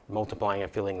 multiplying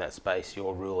and filling that space,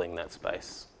 you're ruling that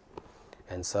space.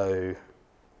 And so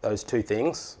those two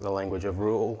things, the language of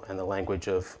rule and the language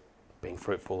of being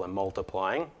fruitful and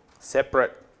multiplying,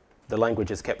 separate, the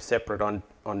language is kept separate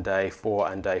on day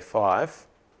 4 and day 5,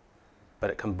 but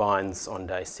it combines on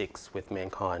day 6 with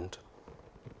mankind,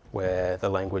 where the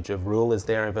language of rule is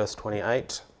there in verse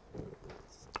 28,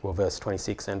 or verse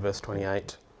 26 and verse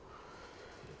 28,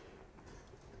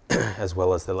 as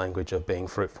well as the language of being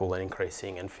fruitful and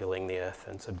increasing and filling the earth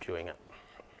and subduing it.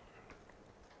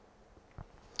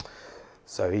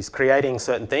 So he's creating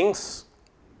certain things,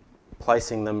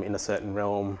 placing them in a certain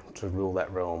realm to rule that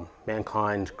realm.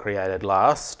 Mankind created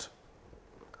last,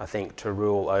 I think, to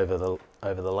rule over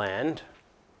the land,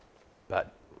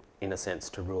 but in a sense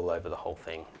to rule over the whole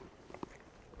thing.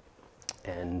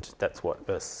 And that's what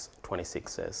verse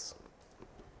 26 says.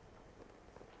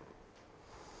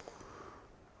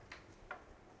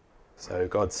 So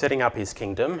God's setting up his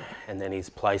kingdom, and then he's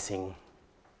placing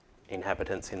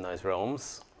inhabitants in those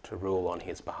realms to rule on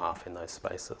his behalf in those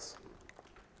spaces.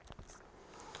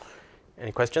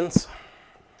 Any questions?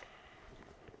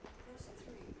 Verse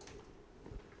 3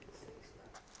 says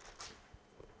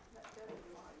that there is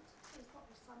light. It's not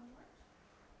the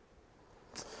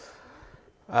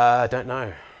sunlight. I don't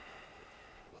know,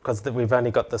 because we've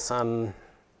only got the sun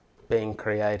being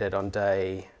created on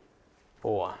day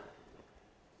 4.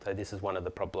 So this is one of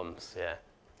the problems, yeah.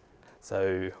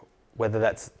 So whether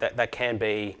that can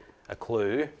be a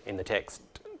clue in the text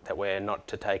that we're not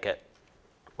to take it,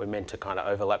 we're meant to kind of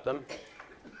overlap them.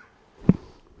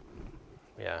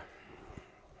 Yeah.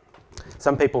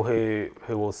 Some people who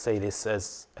will see this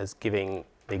as giving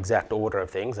the exact order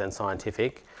of things and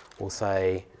scientific will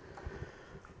say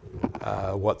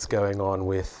what's going on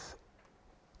with,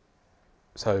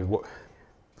 so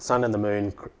sun and the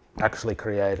moon actually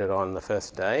created on the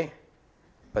first day,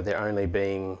 but they're only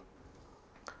being,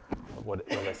 what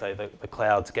they say, the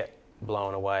clouds get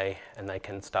blown away and they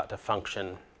can start to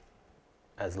function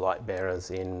as light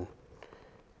bearers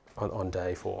on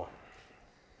day 4.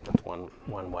 That's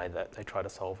one way that they try to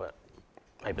solve it.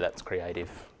 Maybe that's creative.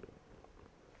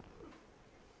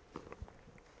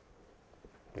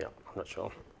 Yeah, I'm not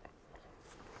sure.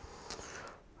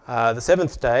 The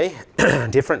 7th day,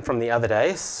 different from the other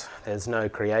days. There's no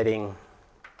creating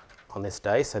on this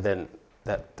day, so then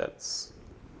that's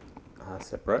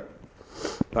separate.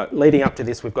 But leading up to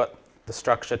this, we've got the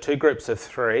structure, 2 groups of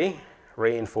 3,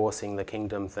 reinforcing the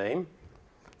kingdom theme.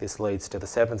 This leads to the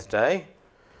 7th day.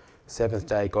 7th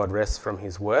day, God rests from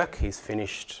his work. He's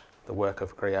finished the work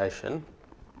of creation.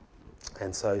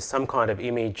 And so some kind of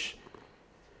image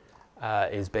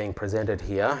is being presented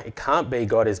here. It can't be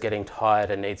God is getting tired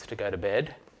and needs to go to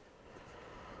bed.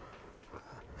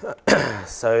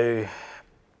 So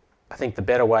I think the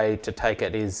better way to take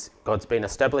it is God's been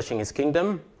establishing his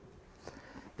kingdom.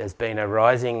 There's been a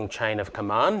rising chain of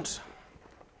command,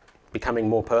 becoming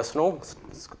more personal,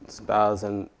 stars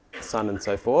and sun and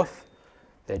so forth.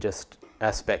 They're just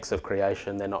aspects of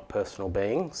creation, they're not personal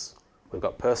beings. We've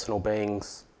got personal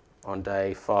beings on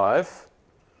day 5.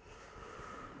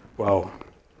 Well,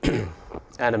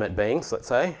 animate beings, let's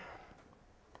say.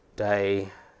 Day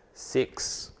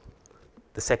 6,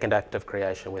 the second act of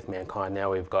creation with mankind.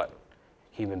 Now we've got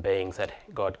human beings that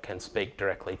God can speak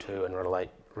directly to and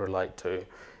relate to,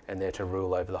 and they're to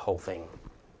rule over the whole thing.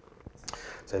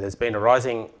 So there's been a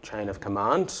rising chain of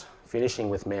command, finishing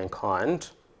with mankind.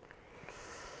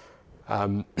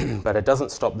 But it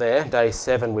doesn't stop there. Day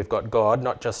 7, we've got God,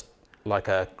 not just like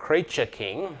a creature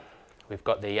king. We've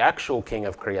got the actual king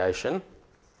of creation,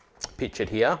 pictured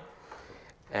here.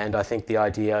 And I think the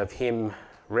idea of him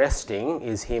resting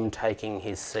is him taking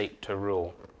his seat to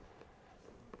rule.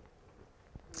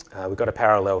 We've got a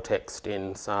parallel text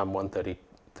in Psalm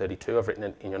 132. I've written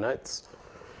it in your notes.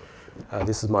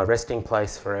 This is my resting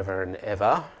place forever and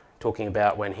ever, talking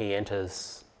about when he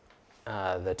enters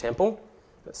the temple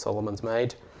that Solomon's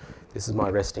made. This is my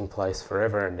resting place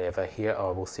forever and ever. Here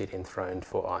I will sit enthroned,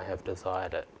 for I have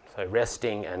desired it. So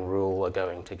resting and rule are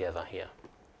going together here.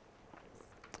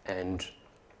 And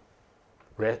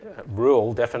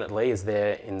rule definitely is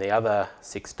there in the other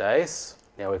 6 days.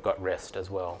 Now we've got rest as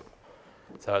well.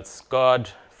 So it's God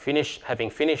having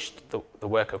finished the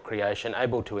work of creation,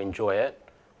 able to enjoy it,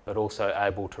 but also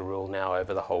able to rule now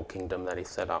over the whole kingdom that he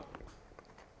set up.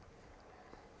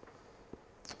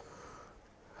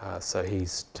 So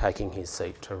he's taking his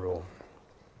seat to rule,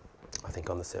 I think,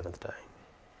 on the seventh day.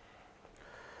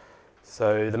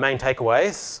 So the main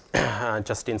takeaways,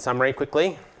 just in summary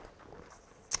quickly.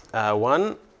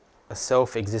 One, a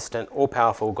self-existent,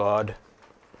 all-powerful God,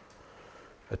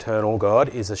 eternal God,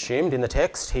 is assumed in the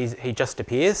text. He just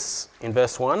appears in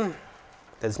verse 1.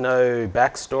 There's no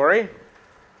backstory.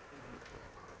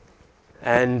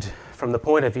 And from the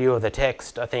point of view of the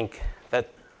text, I think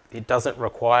that it doesn't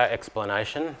require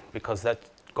explanation because that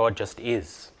God just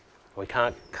is. We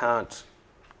can't kind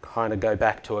of go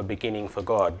back to a beginning for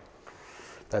God.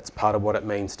 That's part of what it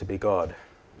means to be God.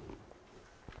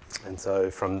 And so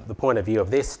from the point of view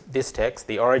of this text,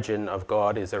 the origin of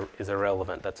God is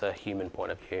irrelevant. That's a human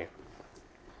point of view.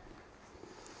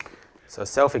 So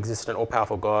self-existent,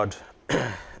 all-powerful God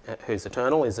who's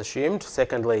eternal is assumed.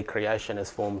 Secondly, creation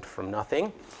is formed from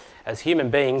nothing. As human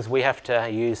beings, we have to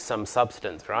use some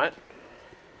substance, right?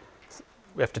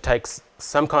 We have to take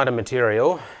some kind of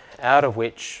material out of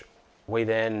which we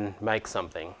then make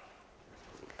something.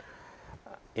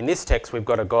 In this text, we've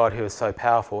got a God who is so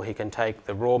powerful, he can take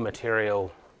the raw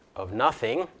material of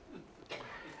nothing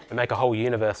and make a whole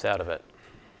universe out of it.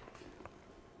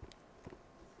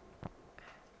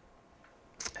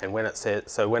 And when it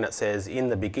says in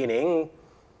the beginning,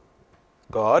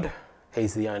 God,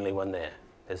 he's the only one there.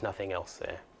 There's nothing else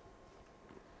there.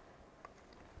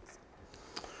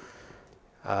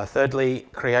 Thirdly,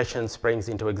 creation springs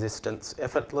into existence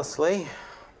effortlessly.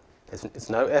 There's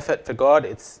no effort for God.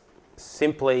 It's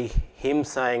simply him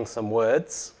saying some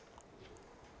words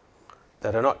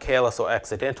that are not careless or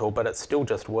accidental, but it's still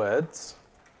just words.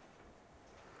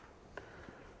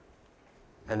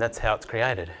 And that's how it's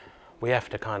created. We have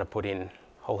to kind of put in a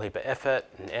whole heap of effort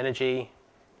and energy.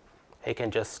 He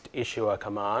can just issue a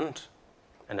command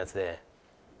and it's there.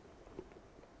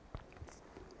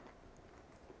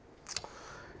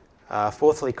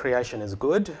 Fourthly, creation is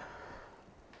good,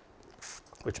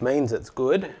 which means it's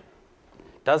good.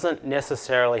 Doesn't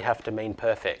necessarily have to mean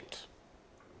perfect.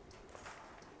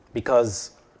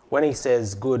 Because when he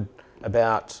says good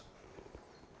about,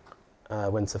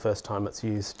 when's the first time it's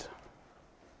used?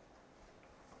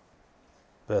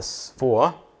 Verse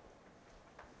 4,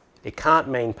 it can't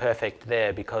mean perfect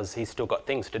there because he's still got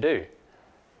things to do.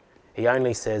 He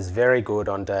only says very good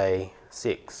on day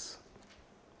 6.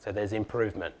 So there's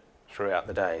improvement throughout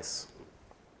the days.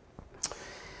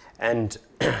 And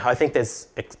I think there's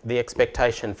the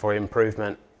expectation for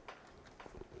improvement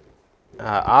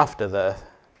after the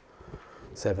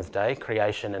seventh day.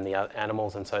 Creation and the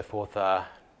animals and so forth are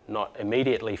not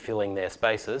immediately filling their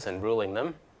spaces and ruling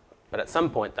them, but at some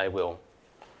point they will,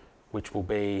 which will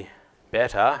be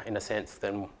better in a sense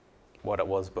than what it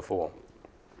was before.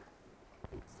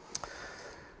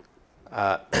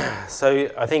 So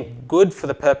I think good for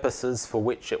the purposes for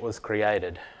which it was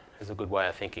created is a good way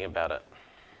of thinking about it.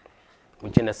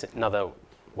 Which in another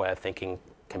way of thinking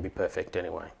can be perfect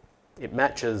anyway. It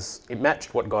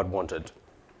matched what God wanted.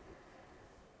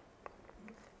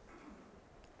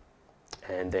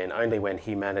 And then only when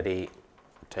humanity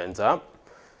turns up,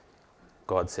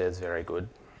 God says very good.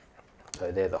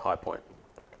 So they're the high point.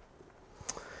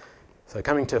 So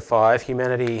coming to 5,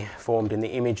 humanity formed in the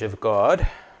image of God,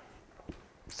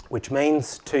 which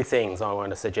means 2 things I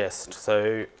want to suggest.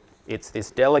 So it's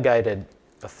this delegated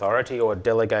authority or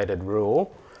delegated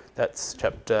rule. That's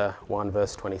chapter 1,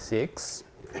 verse 26.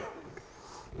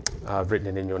 I've written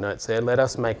it in your notes there. Let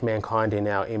us make mankind in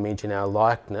our image, in our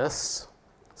likeness.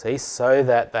 See, so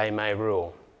that they may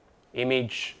rule.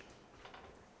 Image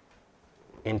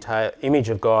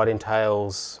of God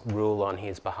entails rule on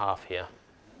his behalf here.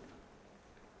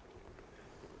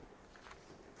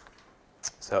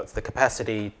 So it's the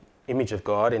capacity, image of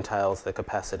God entails the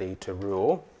capacity to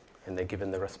rule, and they're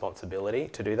given the responsibility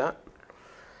to do that.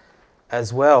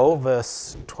 As well,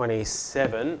 verse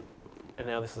 27, and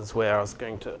now this is where I was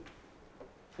going to,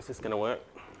 is this going to work?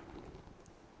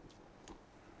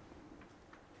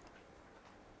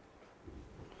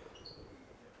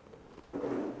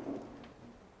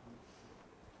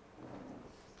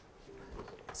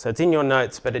 So it's in your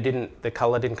notes, but the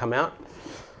colour didn't come out.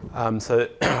 So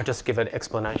I'll just give an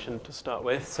explanation to start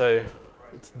with. So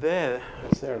it's there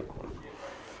in the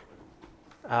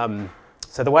corner.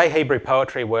 So the way Hebrew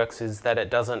poetry works is that it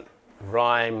doesn't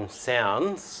rhyme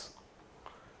sounds,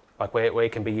 like we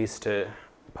can be used to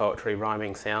poetry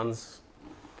rhyming sounds.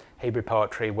 Hebrew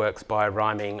poetry works by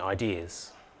rhyming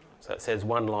ideas. So it says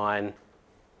one line,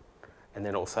 and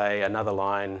then it'll say another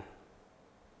line,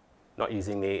 not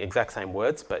using the exact same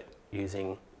words, but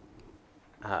using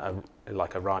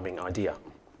like a rhyming idea.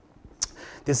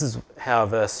 this is how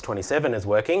verse 27 is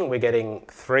working. We're getting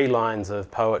 3 lines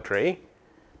of poetry,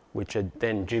 which are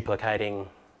then duplicating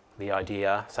the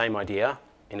idea, same idea,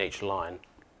 in each line.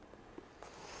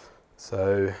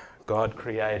 So God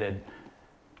created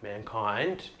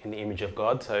mankind in the image of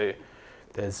God. So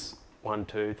there's 1,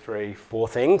 2, 3, 4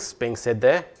 things being said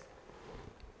there.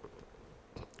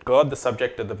 God, the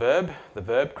subject of the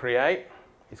verb create,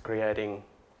 is creating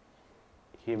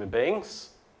human beings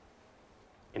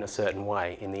in a certain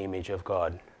way in the image of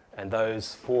God. And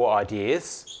those 4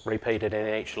 ideas repeated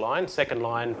in each line. Second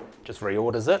line just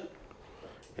reorders it.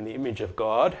 In the image of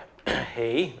God,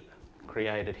 he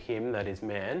created him, that is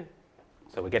man.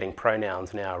 So we're getting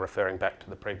pronouns now referring back to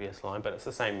the previous line, but it's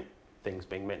the same things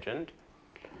being mentioned.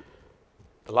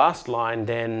 The last line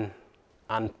then,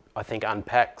 I think,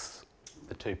 unpacks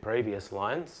the 2 previous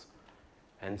lines.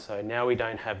 And so now we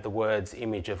don't have the words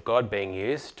image of God being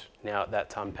used. Now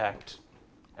that's unpacked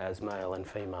as male and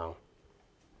female.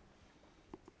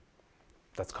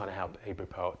 That's kind of how Hebrew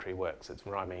poetry works. It's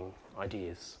rhyming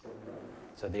ideas.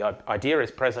 So the idea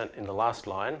is present in the last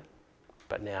line,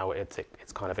 but now it's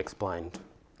kind of explained.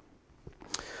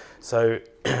 So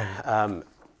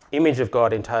image of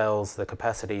God entails the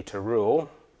capacity to rule.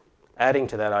 Adding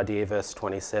to that idea, verse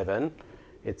 27,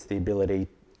 it's the ability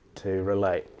to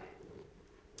relate,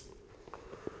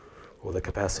 or the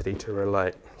capacity to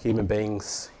relate. Human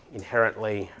beings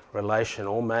inherently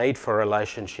relational, made for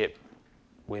relationship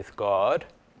with God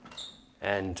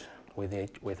and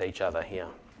with each other here.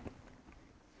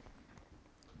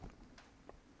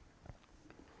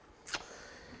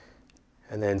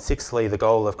 And then sixthly, the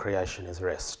goal of creation is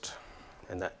rest,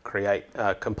 and that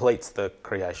completes the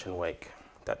creation week.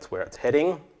 That's where it's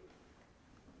heading,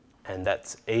 and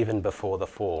that's even before the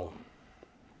fall.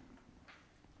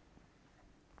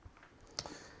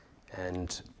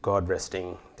 And God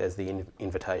resting, there's the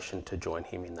invitation to join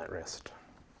him in that rest.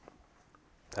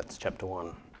 That's chapter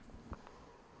 1.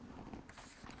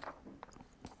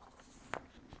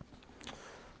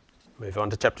 Move on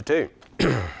to chapter 2.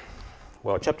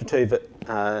 Well, chapter 2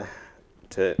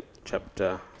 to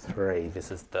chapter 3,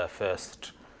 this is the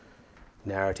first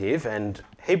narrative, and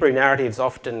Hebrew narratives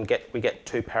often we get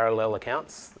 2 parallel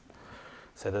accounts.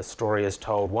 So the story is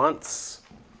told once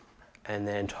and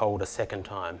then told a second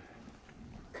time.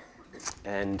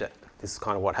 And this is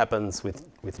kind of what happens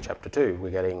with chapter 2. We're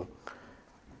getting,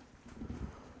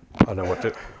 I don't know what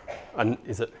to,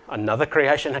 is it another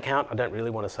creation account? I don't really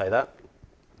want to say that.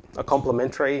 A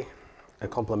complementary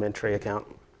account.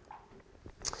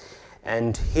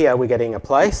 And here we're getting a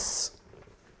place.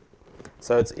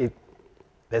 So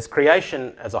there's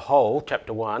creation as a whole,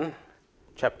 chapter 1.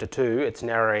 Chapter 2, it's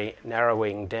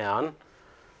narrowing down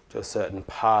to a certain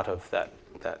part of that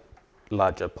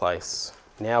larger place.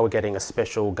 Now we're getting a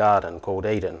special garden called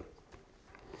Eden.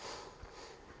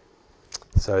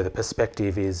 So the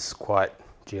perspective is quite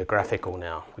geographical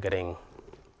now. We're getting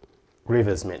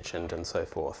rivers mentioned and so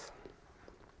forth.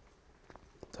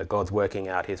 So God's working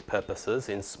out his purposes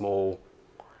in small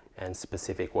and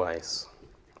specific ways.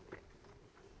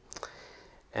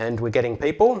 And we're getting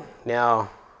people. Now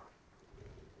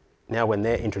when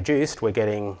they're introduced, we're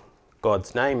getting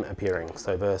God's name appearing.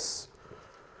 So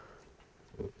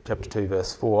chapter 2,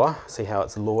 verse 4, see how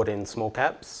it's Lord in small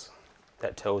caps?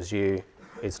 That tells you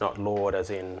it's not Lord as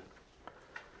in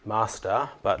master,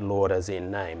 but Lord as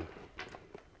in name.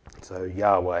 So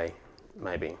Yahweh,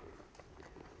 maybe.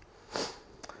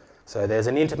 So there's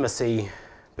an intimacy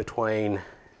between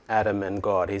Adam and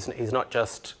God. He's not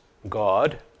just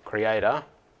God, creator,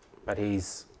 but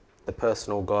he's the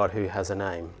personal God who has a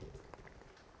name.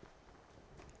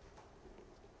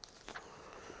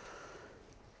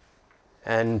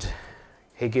 And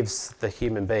he gives the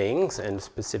human beings, and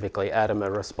specifically Adam, a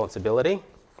responsibility.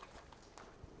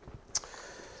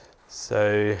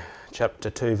 So chapter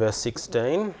 2, verse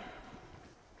 16.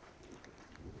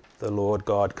 The Lord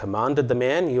God commanded the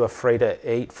man, you are free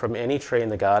to eat from any tree in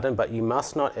the garden, but you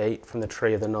must not eat from the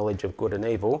tree of the knowledge of good and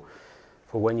evil,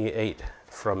 for when you eat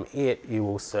from it, you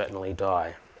will certainly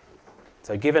die.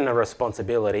 So given a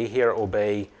responsibility, here it will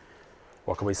be,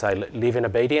 what can we say, live in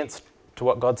obedience to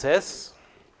what God says.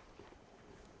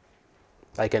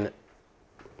 They're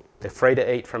free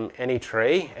to eat from any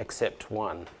tree except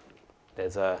one.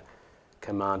 There's a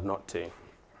command not to.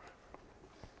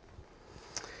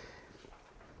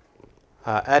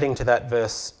 Adding to that,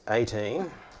 verse 18,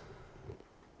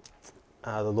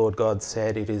 the Lord God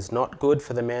said, it is not good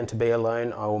for the man to be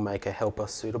alone. I will make a helper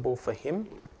suitable for him.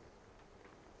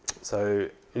 So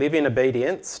live in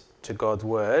obedience to God's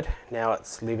word. Now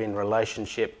it's live in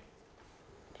relationship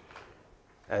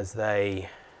as they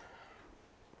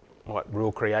might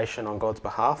rule creation on God's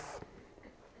behalf.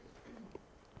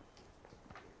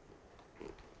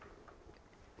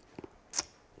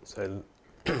 So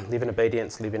live in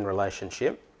obedience, live in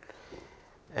relationship.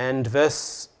 And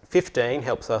verse 15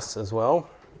 helps us as well.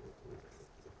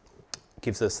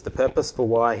 Gives us the purpose for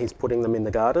why he's putting them in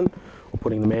the garden, or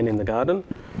putting the man in the garden.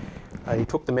 He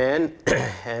took the man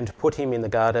and put him in the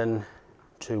garden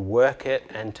to work it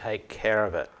and take care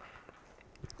of it.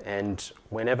 And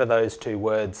whenever those two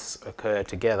words occur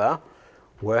together,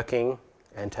 working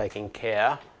and taking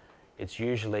care, it's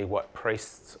usually what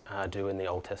priests do in the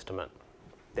Old Testament.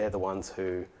 They're the ones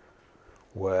who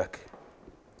work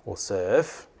or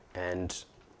serve, and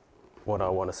what I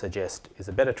want to suggest is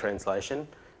a better translation,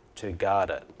 to guard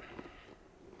it.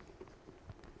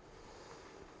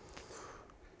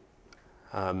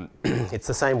 It's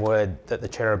the same word that the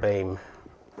cherubim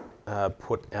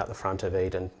put out the front of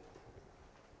Eden.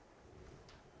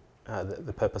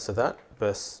 The purpose of that,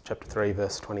 chapter 3,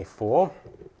 verse 24,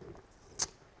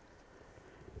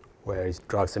 where he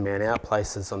drives the man out,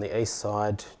 places on the east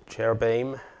side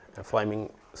cherubim, a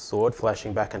flaming sword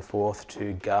flashing back and forth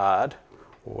to guard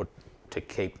or to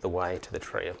keep the way to the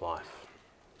tree of life.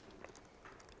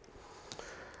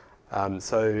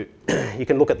 So you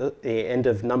can look at the end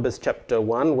of Numbers chapter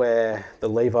 1, where the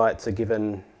Levites are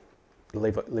given, the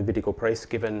Levitical priests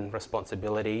given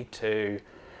responsibility to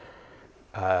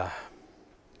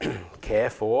care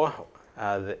for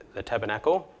the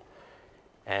tabernacle,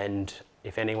 and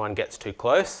if anyone gets too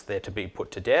close, they're to be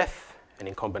put to death, and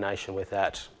in combination with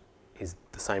that is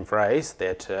the same phrase,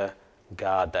 they're to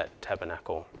guard that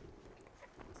tabernacle.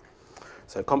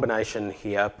 So combination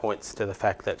here points to the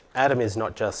fact that Adam is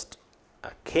not just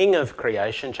a king of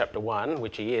creation, chapter 1,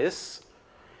 which he is,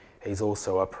 he's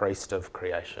also a priest of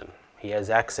creation. He has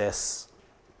access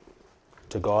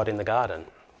to God in the garden.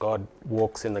 God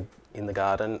walks in the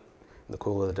garden in the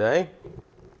cool of the day,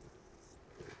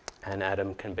 and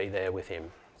Adam can be there with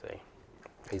him. See,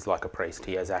 he's like a priest.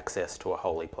 He has access to a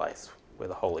holy place where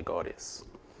the holy God is.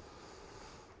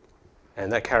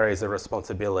 And that carries a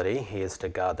responsibility. He is to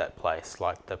guard that place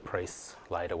like the priests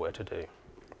later were to do.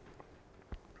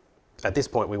 At this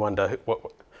point we wonder,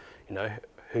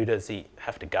 who does he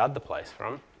have to guard the place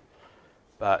from?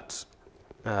 But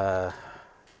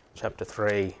chapter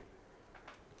 3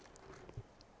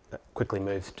 quickly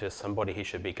moves to somebody he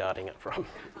should be guarding it from.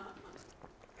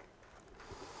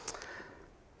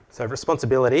 So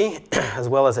responsibility as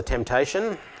well as a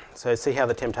temptation. So see how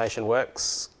the temptation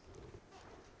works.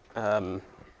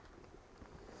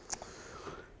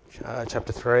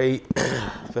 Chapter 3,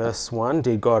 verse 1,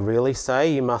 did God really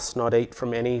say you must not eat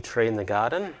from any tree in the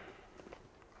garden?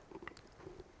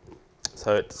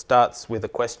 So it starts with a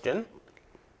question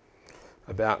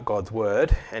about God's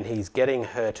word, and he's getting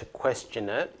her to question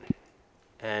it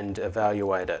and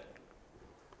evaluate it,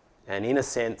 and in a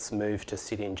sense move to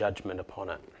sit in judgment upon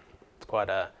it. It's quite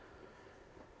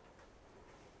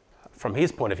from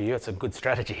his point of view, it's a good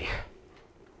strategy.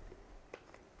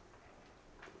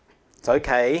 It's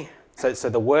okay. So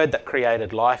the word that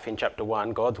created life in chapter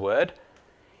 1, God's word,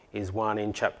 is one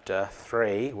in chapter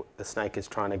 3. The snake is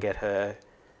trying to get her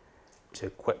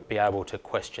to be able to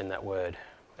question that word,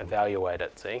 evaluate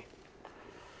it, see,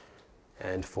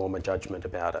 and form a judgment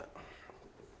about it.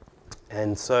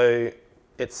 And so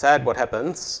it's sad what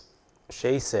happens.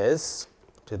 She says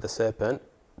to the serpent,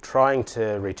 trying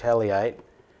to retaliate,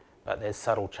 but there's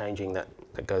subtle changing that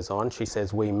goes on. She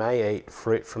says, we may eat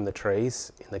fruit from the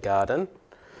trees in the garden,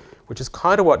 which is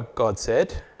kind of what God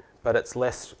said, but it's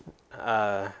less,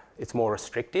 it's more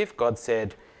restrictive. God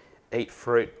said, eat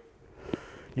fruit.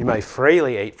 You may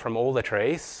freely eat from all the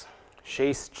trees.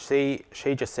 She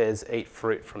just says, eat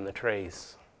fruit from the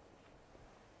trees.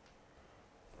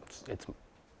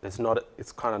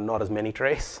 It's kind of not as many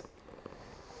trees.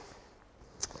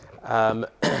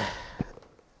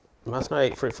 You must not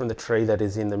eat fruit from the tree that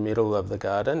is in the middle of the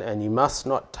garden, and you must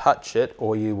not touch it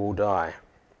or you will die.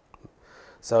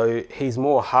 So he's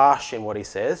more harsh in what he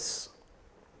says.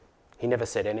 He never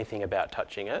said anything about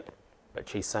touching it, but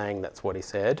she's saying that's what he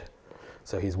said.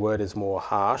 So his word is more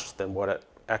harsh than what it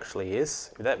actually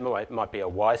is. That might be a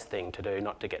wise thing to do,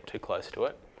 not to get too close to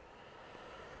it.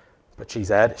 But she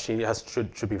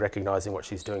should be recognising what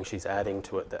she's doing. She's adding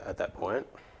to it at that point.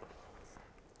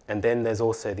 And then there's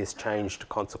also this changed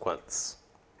consequence.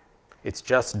 It's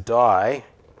just die.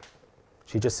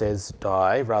 She just says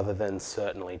die rather than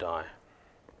certainly die.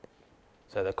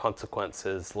 So the consequence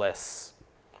is less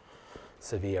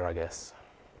severe, I guess.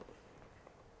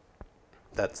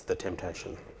 That's the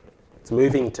temptation. It's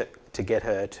moving to get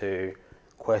her to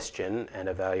question and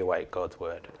evaluate God's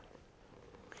word,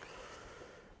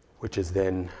 which is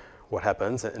then what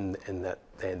happens, and that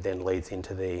then leads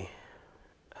into the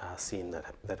sin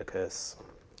that occurs,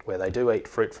 where they do eat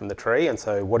fruit from the tree. And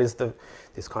so what is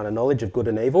this kind of knowledge of good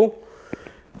and evil?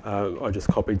 I just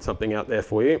copied something out there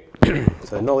for you.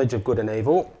 So knowledge of good and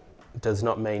evil does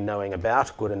not mean knowing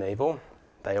about good and evil.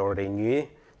 They already knew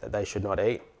that they should not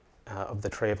eat of the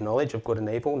tree of knowledge of good and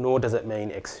evil, nor does it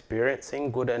mean experiencing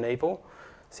good and evil,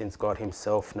 since God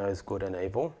himself knows good and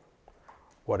evil.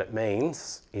 What it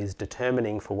means is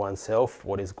determining for oneself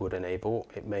what is good and evil.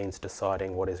 It means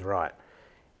deciding what is right,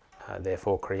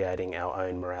 therefore creating our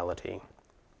own morality.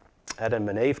 Adam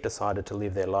and Eve decided to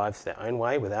live their lives their own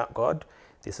way without God.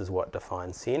 This is what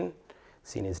defines sin.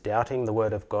 Sin is doubting the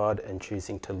word of God and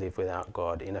choosing to live without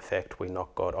God. In effect, we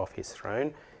knock God off his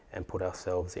throne and put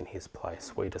ourselves in his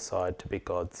place. We decide to be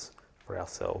gods for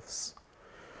ourselves.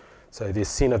 So this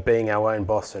sin of being our own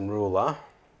boss and ruler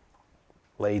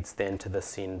leads then to the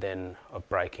sin then of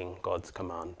breaking God's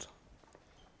command.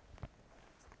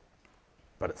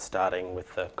 But it's starting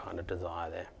with the kind of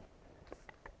desire there.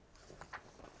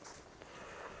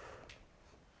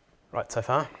 Right, so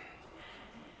far?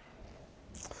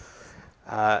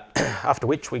 After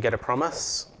which we get a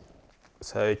promise.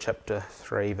 So chapter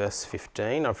 3 verse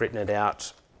 15, I've written it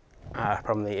out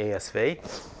from the ESV.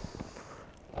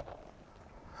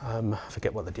 I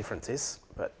forget what the difference is,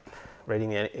 but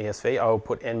reading the ESV, I will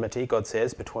put enmity, God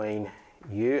says, between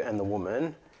you and the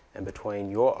woman, and between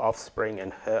your offspring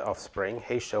and her offspring.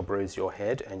 He shall bruise your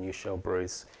head, and you shall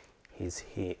bruise his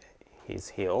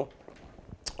heel.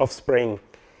 Offspring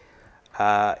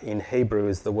in Hebrew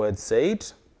is the word seed,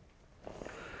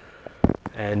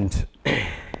 and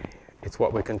it's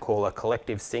what we can call a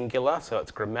collective singular, so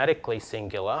it's grammatically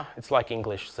singular. It's like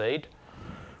English seed,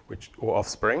 or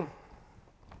offspring,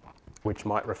 which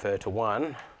might refer to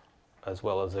one as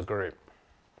well as a group.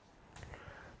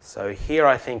 So here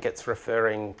I think it's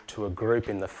referring to a group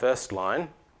in the first line.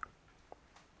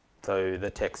 So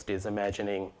the text is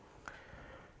imagining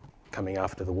coming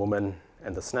after the woman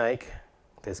and the snake,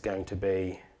 there's going to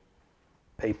be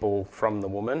people from the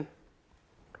woman,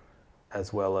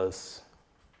 as well as,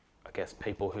 I guess,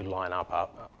 people who line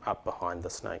up behind the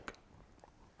snake.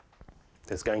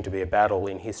 There's going to be a battle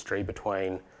in history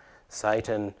between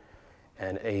Satan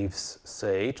and Eve's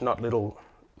seed, not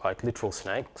like literal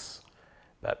snakes,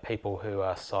 but people who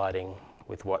are siding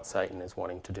with what Satan is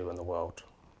wanting to do in the world.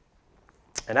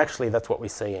 And actually that's what we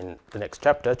see in the next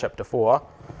chapter, chapter 4,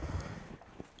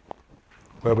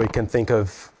 where we can think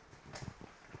of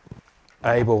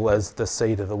Abel as the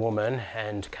seed of the woman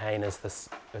and Cain as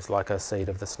like a seed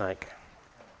of the snake.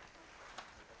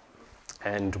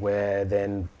 And where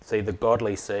then see the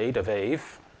godly seed of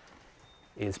Eve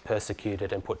is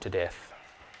persecuted and put to death.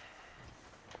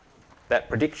 That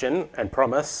prediction and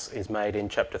promise is made in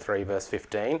chapter 3 verse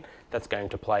 15. That's going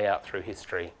to play out through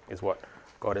history, is what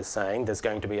God is saying. There's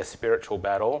going to be a spiritual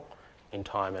battle in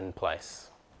time and place.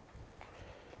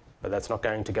 But that's not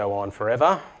going to go on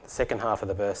forever. The second half of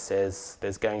the verse says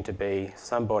there's going to be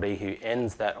somebody who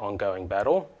ends that ongoing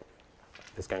battle.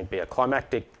 There's going to be a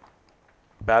climactic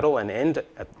battle and end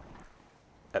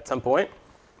at some point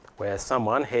where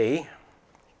someone, he,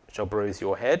 shall bruise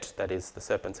your head, that is the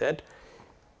serpent's head,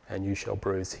 and you shall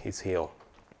bruise his heel.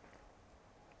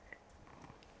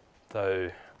 So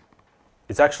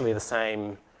it's actually the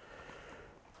same,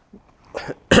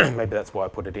 maybe that's why I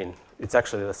put it in. It's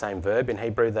actually the same verb in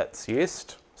Hebrew that's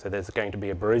used. So there's going to be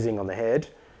a bruising on the head,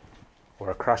 or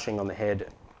a crushing on the head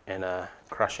and a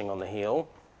crushing on the heel.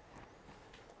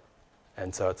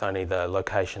 And so it's only the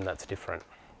location that's different.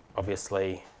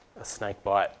 Obviously, a snake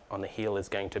bite on the heel is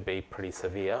going to be pretty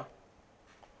severe,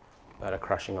 but a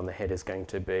crushing on the head is going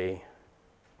to be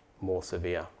more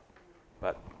severe.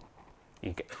 But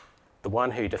the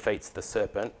one who defeats the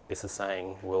serpent, this is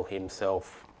saying, will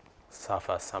himself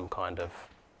suffer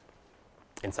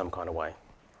in some kind of way.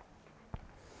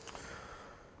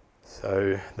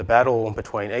 So the battle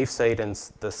between Eve's seed and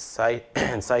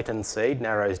Satan's seed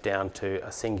narrows down to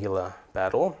a singular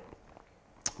battle,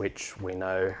 which we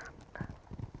know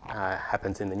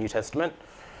happens in the New Testament,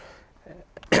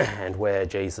 and where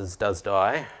Jesus does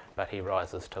die, but he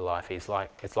rises to life. It's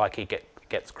like he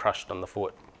gets crushed on the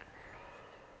foot,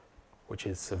 which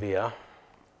is severe,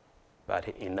 but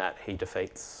in that he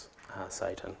defeats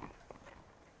Satan.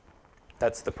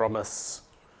 That's the promise.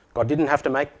 God didn't have to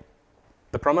make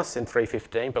the promise in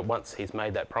 3:15, but once he's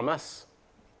made that promise,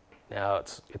 now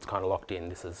it's kind of locked in.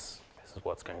 This is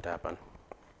what's going to happen.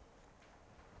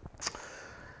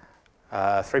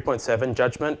 3.7,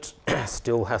 judgment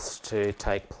still has to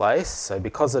take place. So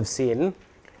because of sin,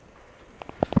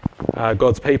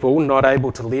 God's people not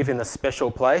able to live in a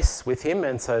special place with him,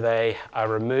 and so they are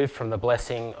removed from the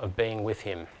blessing of being with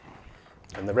him.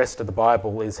 And the rest of the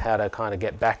Bible is how to kind of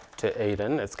get back to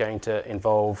Eden. It's going to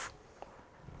involve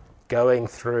going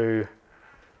through,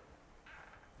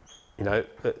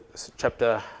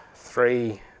 chapter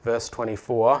 3, verse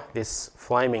 24, this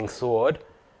flaming sword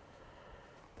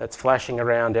that's flashing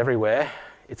around everywhere.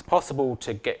 It's possible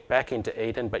to get back into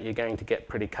Eden, but you're going to get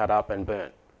pretty cut up and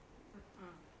burnt.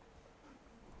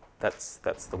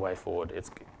 That's the way forward.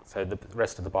 So the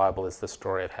rest of the Bible is the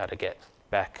story of how to get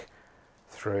back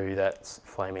through that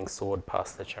flaming sword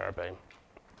past the cherubim.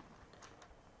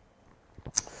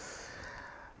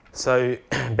 So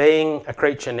being a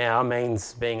creature now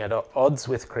means being at odds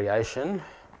with creation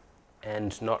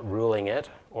and not ruling it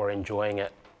or enjoying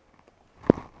it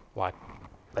like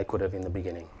they could have in the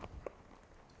beginning.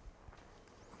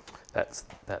 That's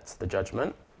the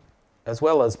judgment, as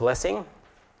well as blessing.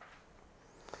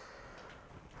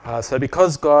 So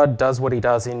because God does what he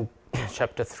does in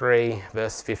chapter 3,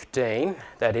 verse 15,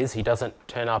 that is, he doesn't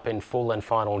turn up in full and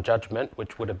final judgment,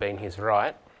 which would have been his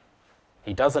right.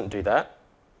 He doesn't do that.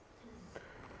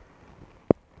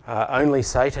 Only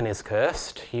Satan is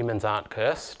cursed. Humans aren't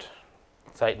cursed.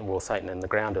 Satan and the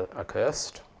ground are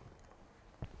cursed.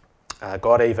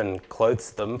 God even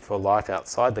clothes them for life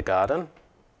outside the garden.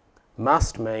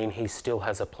 Must mean he still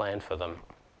has a plan for them.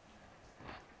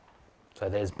 So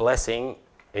there's blessing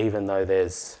even though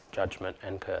there's judgment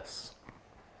and curse.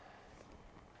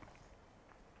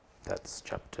 That's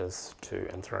chapters 2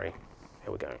 and 3.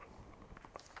 Here we go.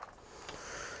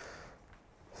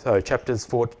 So chapters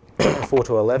 4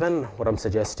 to 11, what I'm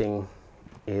suggesting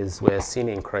is where sin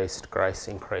increased, grace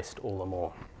increased all the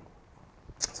more.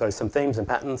 So some themes and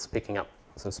patterns, picking up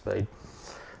some speed.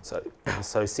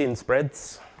 So sin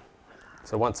spreads.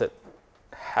 So once it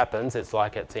happens, it's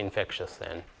like it's infectious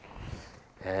then.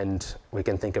 And we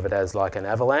can think of it as like an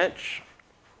avalanche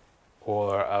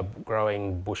or a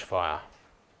growing bushfire.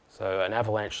 So an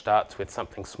avalanche starts with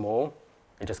something small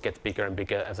and just gets bigger and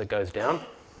bigger as it goes down.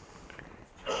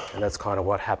 And that's kind of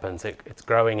what happens. It's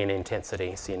growing in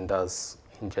intensity, sin does,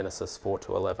 in Genesis 4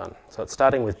 to 11. So it's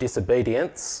starting with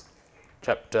disobedience,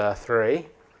 chapter 3,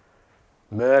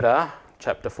 murder,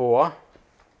 chapter 4,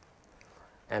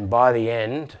 and by the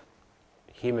end,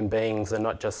 human beings are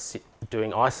not just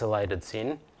doing isolated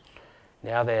sin,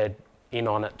 now they're in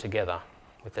on it together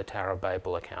with the Tower of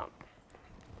Babel account,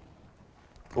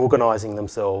 organising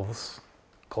themselves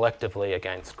collectively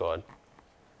against God.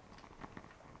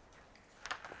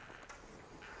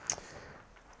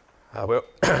 We'll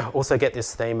also get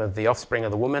this theme of the offspring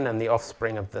of the woman and the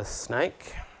offspring of the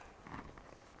snake.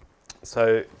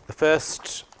 So the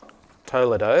first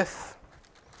Toledoth,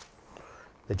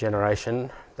 the generation,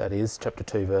 that is chapter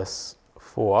 2 verse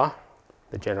 4,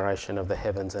 the generation of the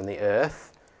heavens and the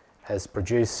earth, has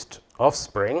produced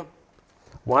offspring,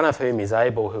 one of whom is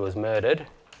Abel, who was murdered.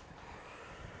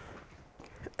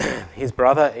 His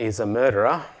brother is a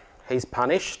murderer, he's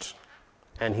punished,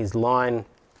 and his line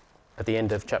at the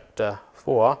end of chapter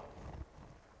 4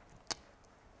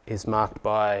 is marked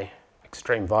by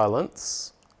extreme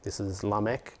violence. This is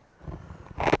Lamech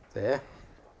there.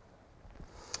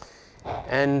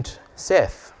 And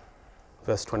Seth,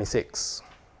 verse 26.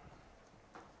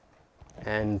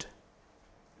 And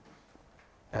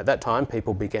at that time,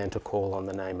 people began to call on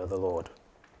the name of the Lord.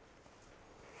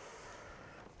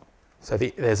 So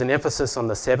there's an emphasis on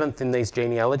the seventh in these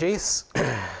genealogies.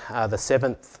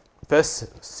 The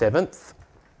first seventh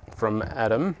from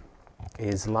Adam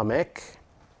is Lamech.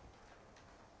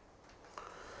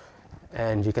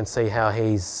 And you can see how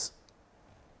he's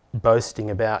boasting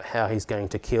about how he's going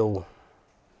to kill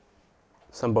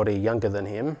somebody younger than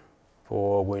him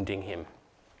for wounding him.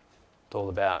 It's all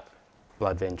about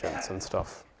blood vengeance and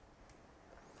stuff.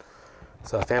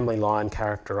 So a family line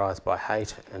characterised by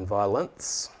hate and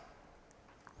violence.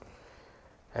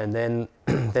 And then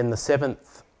the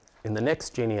seventh in the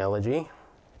next genealogy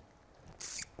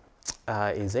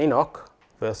is Enoch,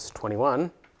 verse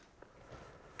 21,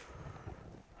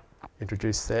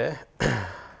 introduced there.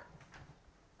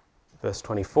 Verse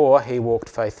 24, he walked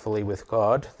faithfully with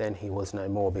God, then he was no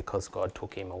more because God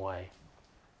took him away.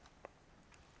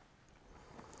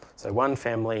 So one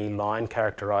family line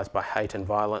characterised by hate and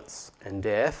violence and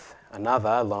death,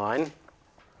 another line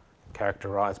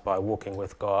characterised by walking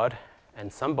with God,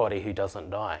 and somebody who doesn't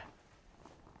die.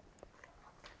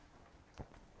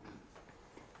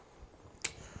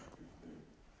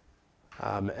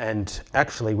 And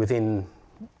actually within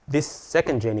this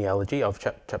second genealogy of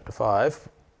chapter 5,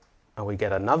 we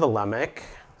get another Lamech,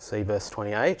 see verse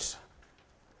 28.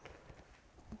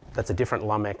 that's a different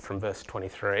Lamech from verse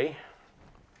 23.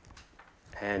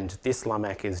 And this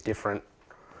Lamech is different,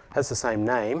 has the same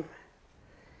name,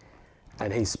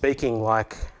 and he's speaking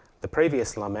like the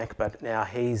previous Lamech, but now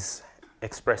he's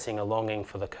expressing a longing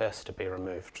for the curse to be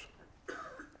removed.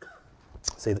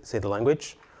 See the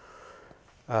language?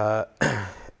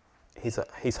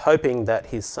 He's hoping that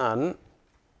his son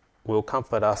will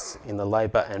comfort us in the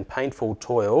labour and painful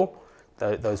toil,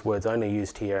 those words only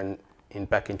used here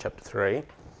back in chapter 3,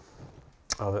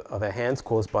 of our hands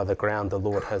caused by the ground the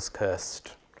Lord has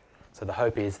cursed. So the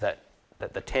hope is that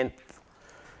the 10th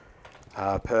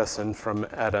person from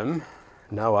Adam,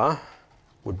 Noah,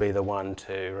 would be the one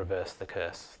to reverse the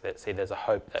curse. There's a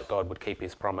hope that God would keep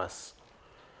his promise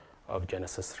of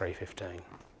Genesis 3:15.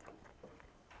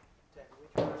 Then which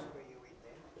verse were you in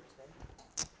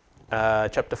then?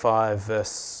 Chapter 5,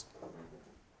 verse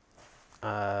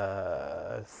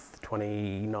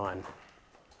 29.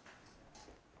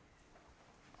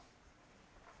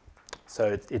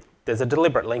 So there's a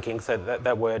deliberate linking, so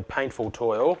that word painful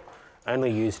toil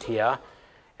only used here,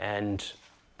 and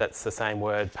that's the same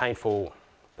word painful,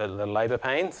 the labour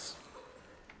pains,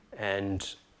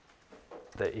 and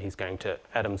that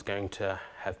Adam's going to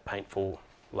have painful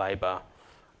labour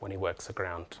when he works the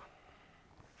ground.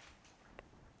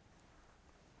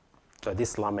 So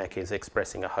this Lamech is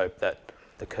expressing a hope that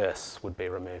the curse would be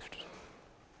removed.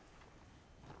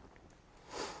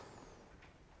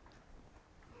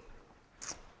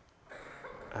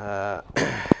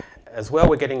 As well,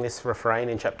 we're getting this refrain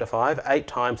in chapter 5, 8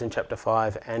 times in chapter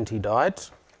 5, and he died,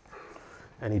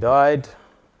 and he died,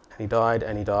 and he died,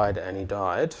 and he died, and he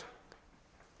died.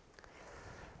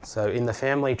 So in the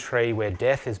family tree where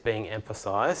death is being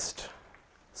emphasised,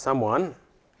 someone,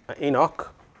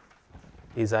 Enoch,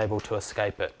 is able to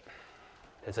escape it.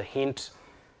 There's a hint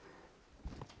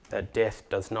that death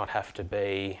does not have to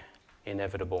be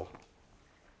inevitable.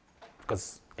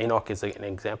 Because Enoch is an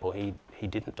example, he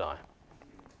didn't die.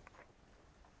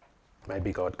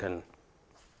 Maybe God can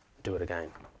do it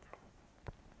again.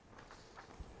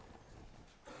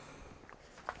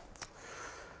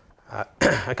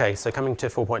 Okay, so coming to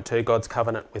 4.2, God's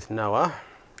covenant with Noah,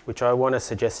 which I want to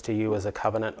suggest to you as a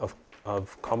covenant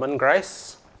of common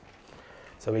grace.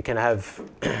 So we can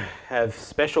have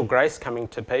special grace coming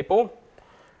to people,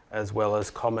 as well as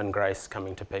common grace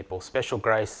coming to people. Special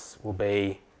grace will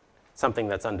be something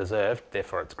that's undeserved,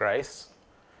 therefore it's grace,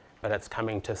 but it's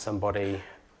coming to somebody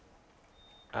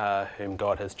whom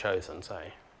God has chosen,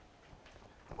 say,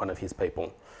 one of his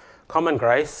people. Common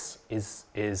grace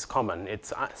is common.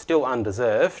 It's still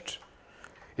undeserved,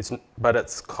 but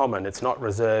it's common. It's not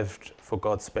reserved for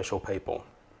God's special people.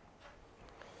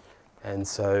 And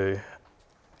so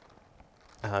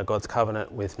God's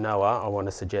covenant with Noah, I want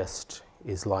to suggest,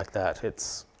 is like that.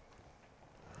 It's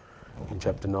in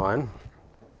chapter 9.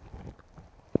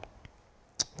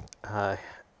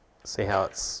 See how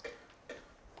it's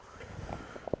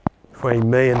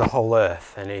between me and the whole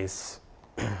earth, and it's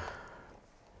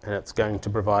going to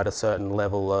provide a certain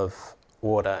level of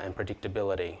order and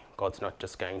predictability. God's not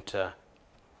just going to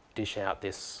dish out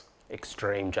this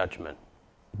extreme judgment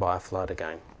by a flood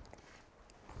again.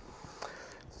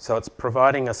 So it's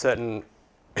providing a certain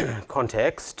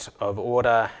context of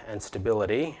order and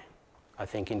stability, I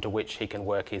think, into which he can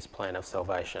work his plan of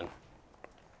salvation.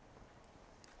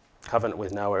 Covenant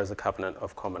with Noah is a covenant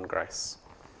of common grace.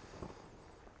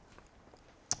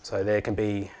 So there can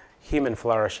be human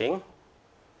flourishing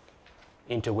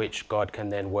into which God can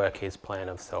then work his plan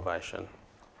of salvation.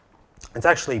 It's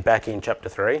actually back in chapter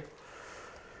 3.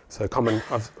 So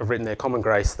I've written there common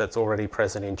grace that's already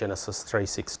present in Genesis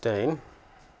 3:16.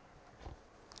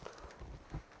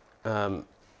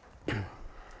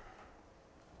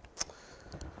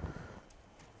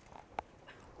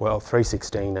 Well,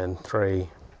 3:16 and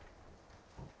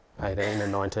 3:18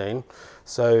 and 19.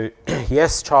 So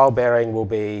yes, childbearing will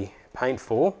be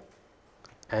painful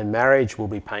and marriage will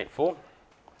be painful,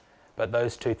 but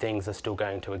those two things are still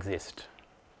going to exist.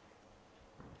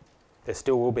 There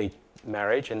still will be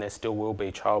marriage and there still will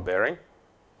be childbearing.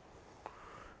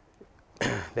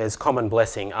 There's common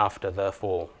blessing after the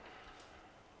fall.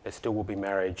 There still will be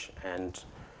marriage and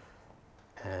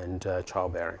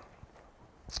childbearing.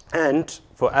 And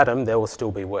for Adam, there will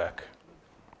still be work.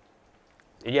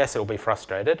 Yes, it will be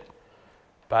frustrated,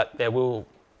 but there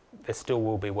still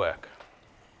will be work.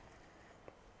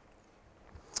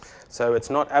 So it's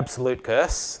not absolute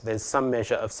curse. There's some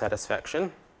measure of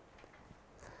satisfaction,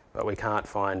 but we can't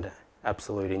find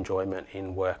absolute enjoyment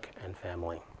in work and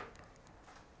family.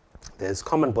 There's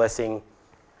common blessing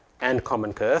and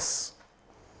common curse,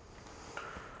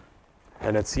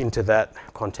 and it's into that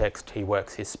context he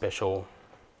works his special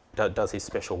does his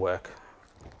special work,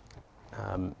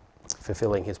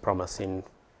 fulfilling his promise in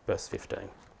verse 15.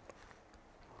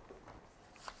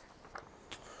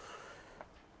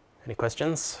 Any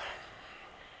questions?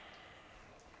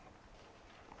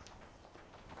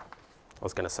 I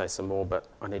was going to say some more, but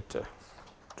I need to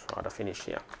try to finish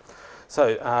here.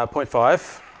 So, point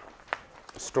 5,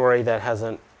 story that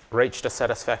hasn't reached a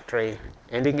satisfactory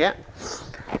ending yet.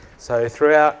 So,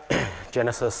 throughout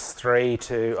Genesis 3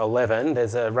 to 11,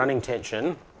 there's a running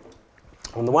tension,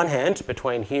 on the one hand,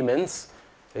 between humans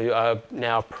who are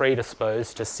now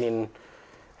predisposed to sin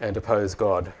and oppose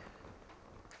God.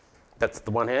 That's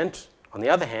the one hand. On the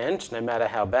other hand, no matter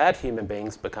how bad human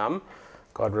beings become,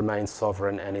 God remains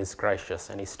sovereign and is gracious,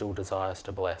 and he still desires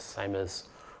to bless, same as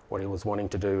what he was wanting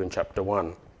to do in chapter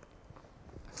 1.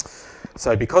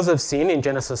 So because of sin in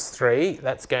Genesis 3,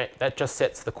 that just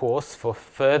sets the course for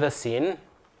further sin,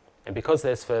 and because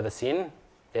there's further sin,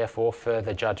 therefore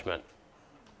further judgment.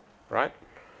 Right?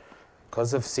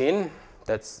 Because of sin,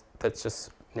 that's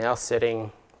just now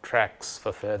setting tracks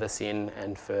for further sin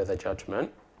and further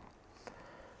judgment.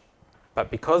 But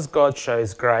because God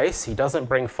shows grace, he doesn't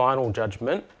bring final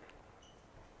judgment.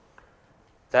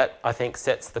 That, I think,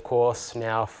 sets the course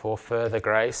now for further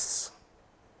grace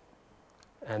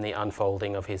and the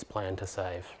unfolding of his plan to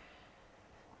save.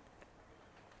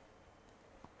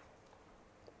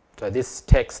 So this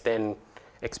text then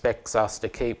expects us to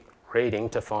keep reading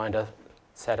to find a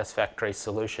satisfactory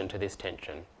solution to this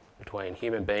tension between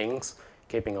human beings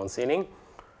keeping on sinning,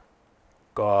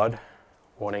 God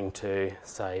wanting to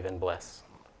save and bless.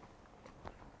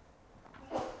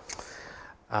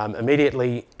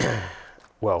 Immediately,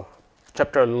 well,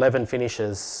 chapter 11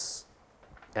 finishes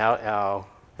the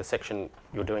section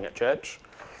you're doing at church.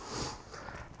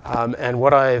 And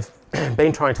what I've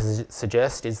been trying to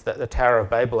suggest is that the Tower of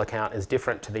Babel account is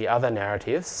different to the other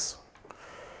narratives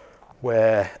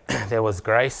where there was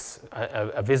grace,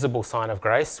 a visible sign of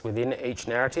grace within each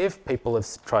narrative. People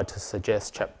have tried to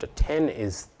suggest chapter 10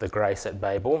 is the grace at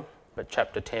Babel, but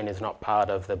chapter 10 is not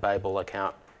part of the Babel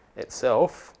account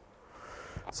itself.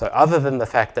 So other than the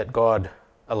fact that God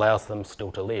allows them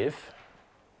still to live,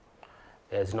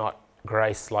 there's not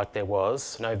grace like there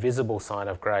was, no visible sign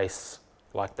of grace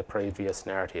like the previous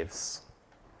narratives.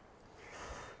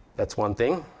 That's one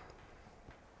thing.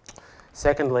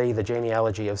 Secondly, the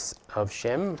genealogy of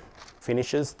Shem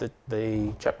finishes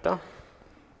the chapter.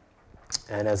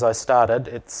 And as I started,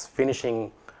 it's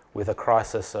finishing with a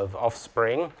crisis of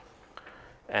offspring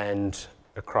and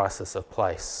a crisis of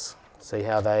place. See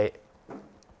how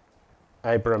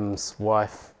Abram's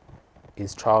wife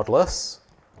is childless,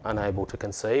 unable to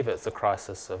conceive. It's a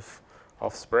crisis of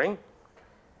offspring.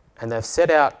 And they've set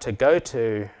out to go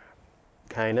to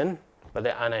Canaan, but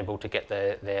they're unable to get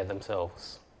there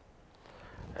themselves.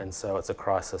 And so it's a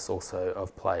crisis also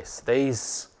of place.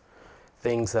 These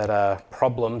things that are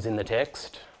problems in the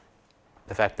text,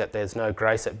 the fact that there's no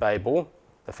grace at Babel,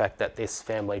 the fact that this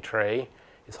family tree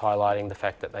is highlighting the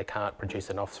fact that they can't produce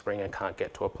an offspring and can't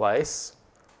get to a place,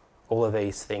 all of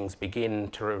these things begin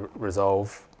to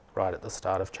resolve right at the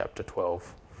start of chapter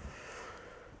 12,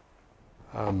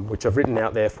 which I've written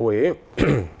out there for you.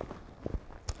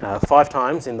 5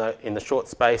 times in the short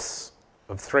space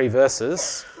of 3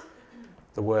 verses,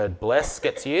 the word bless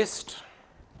gets used,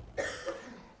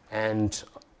 and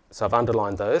so I've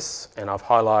underlined those, and I've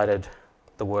highlighted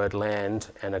the word land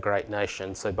and a great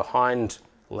nation. So behind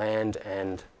land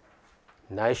and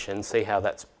nation, see how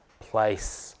that's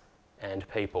place and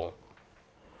people.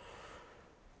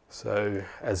 So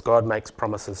as God makes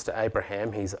promises to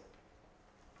Abraham, he's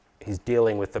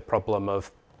dealing with the problem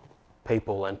of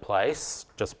people and place,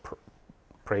 just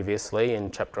previously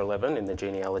in chapter 11 in the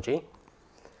genealogy.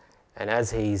 And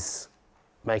as he's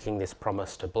making this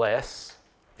promise to bless,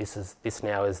 this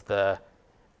now is the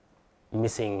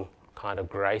missing kind of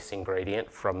grace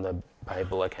ingredient from the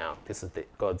Babel account. This is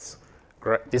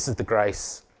the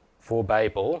grace for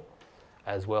Babel,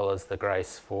 as well as the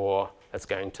grace that's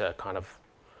going to kind of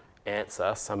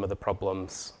answer some of the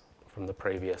problems from the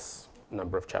previous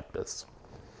number of chapters.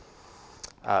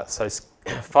 So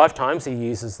 5 times he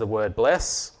uses the word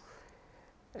bless,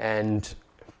 and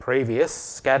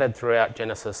scattered throughout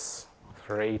Genesis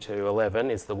 3 to 11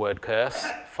 is the word curse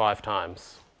 5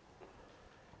 times.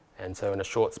 And so in a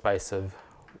short space of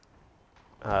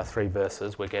 3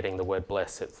 verses, we're getting the word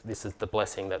bless. This is the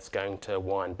blessing that's going to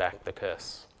wind back the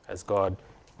curse as God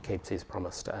keeps his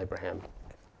promise to Abraham.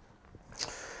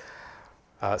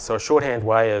 So a shorthand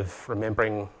way of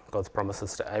remembering God's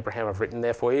promises to Abraham I've written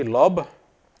there for you. Lob,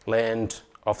 land,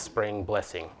 offspring,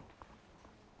 blessing.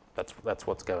 That's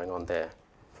what's going on there.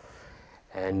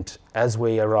 And as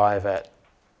we arrive at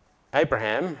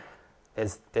Abraham,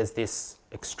 there's this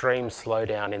extreme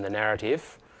slowdown in the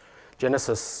narrative.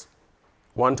 Genesis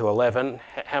 1 to 11,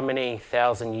 how many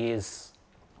thousand years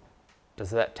does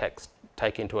that text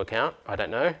take into account? I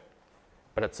don't know,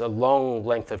 but it's a long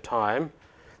length of time.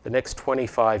 The next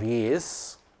 25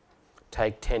 years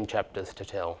take 10 chapters to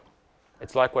tell.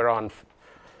 It's like we're on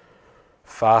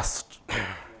fast,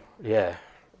 yeah,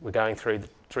 we're going through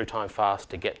time fast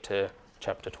to get to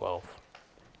chapter 12.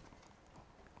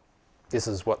 This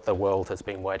is what the world has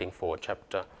been waiting for,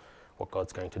 what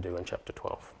God's going to do in chapter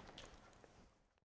 12.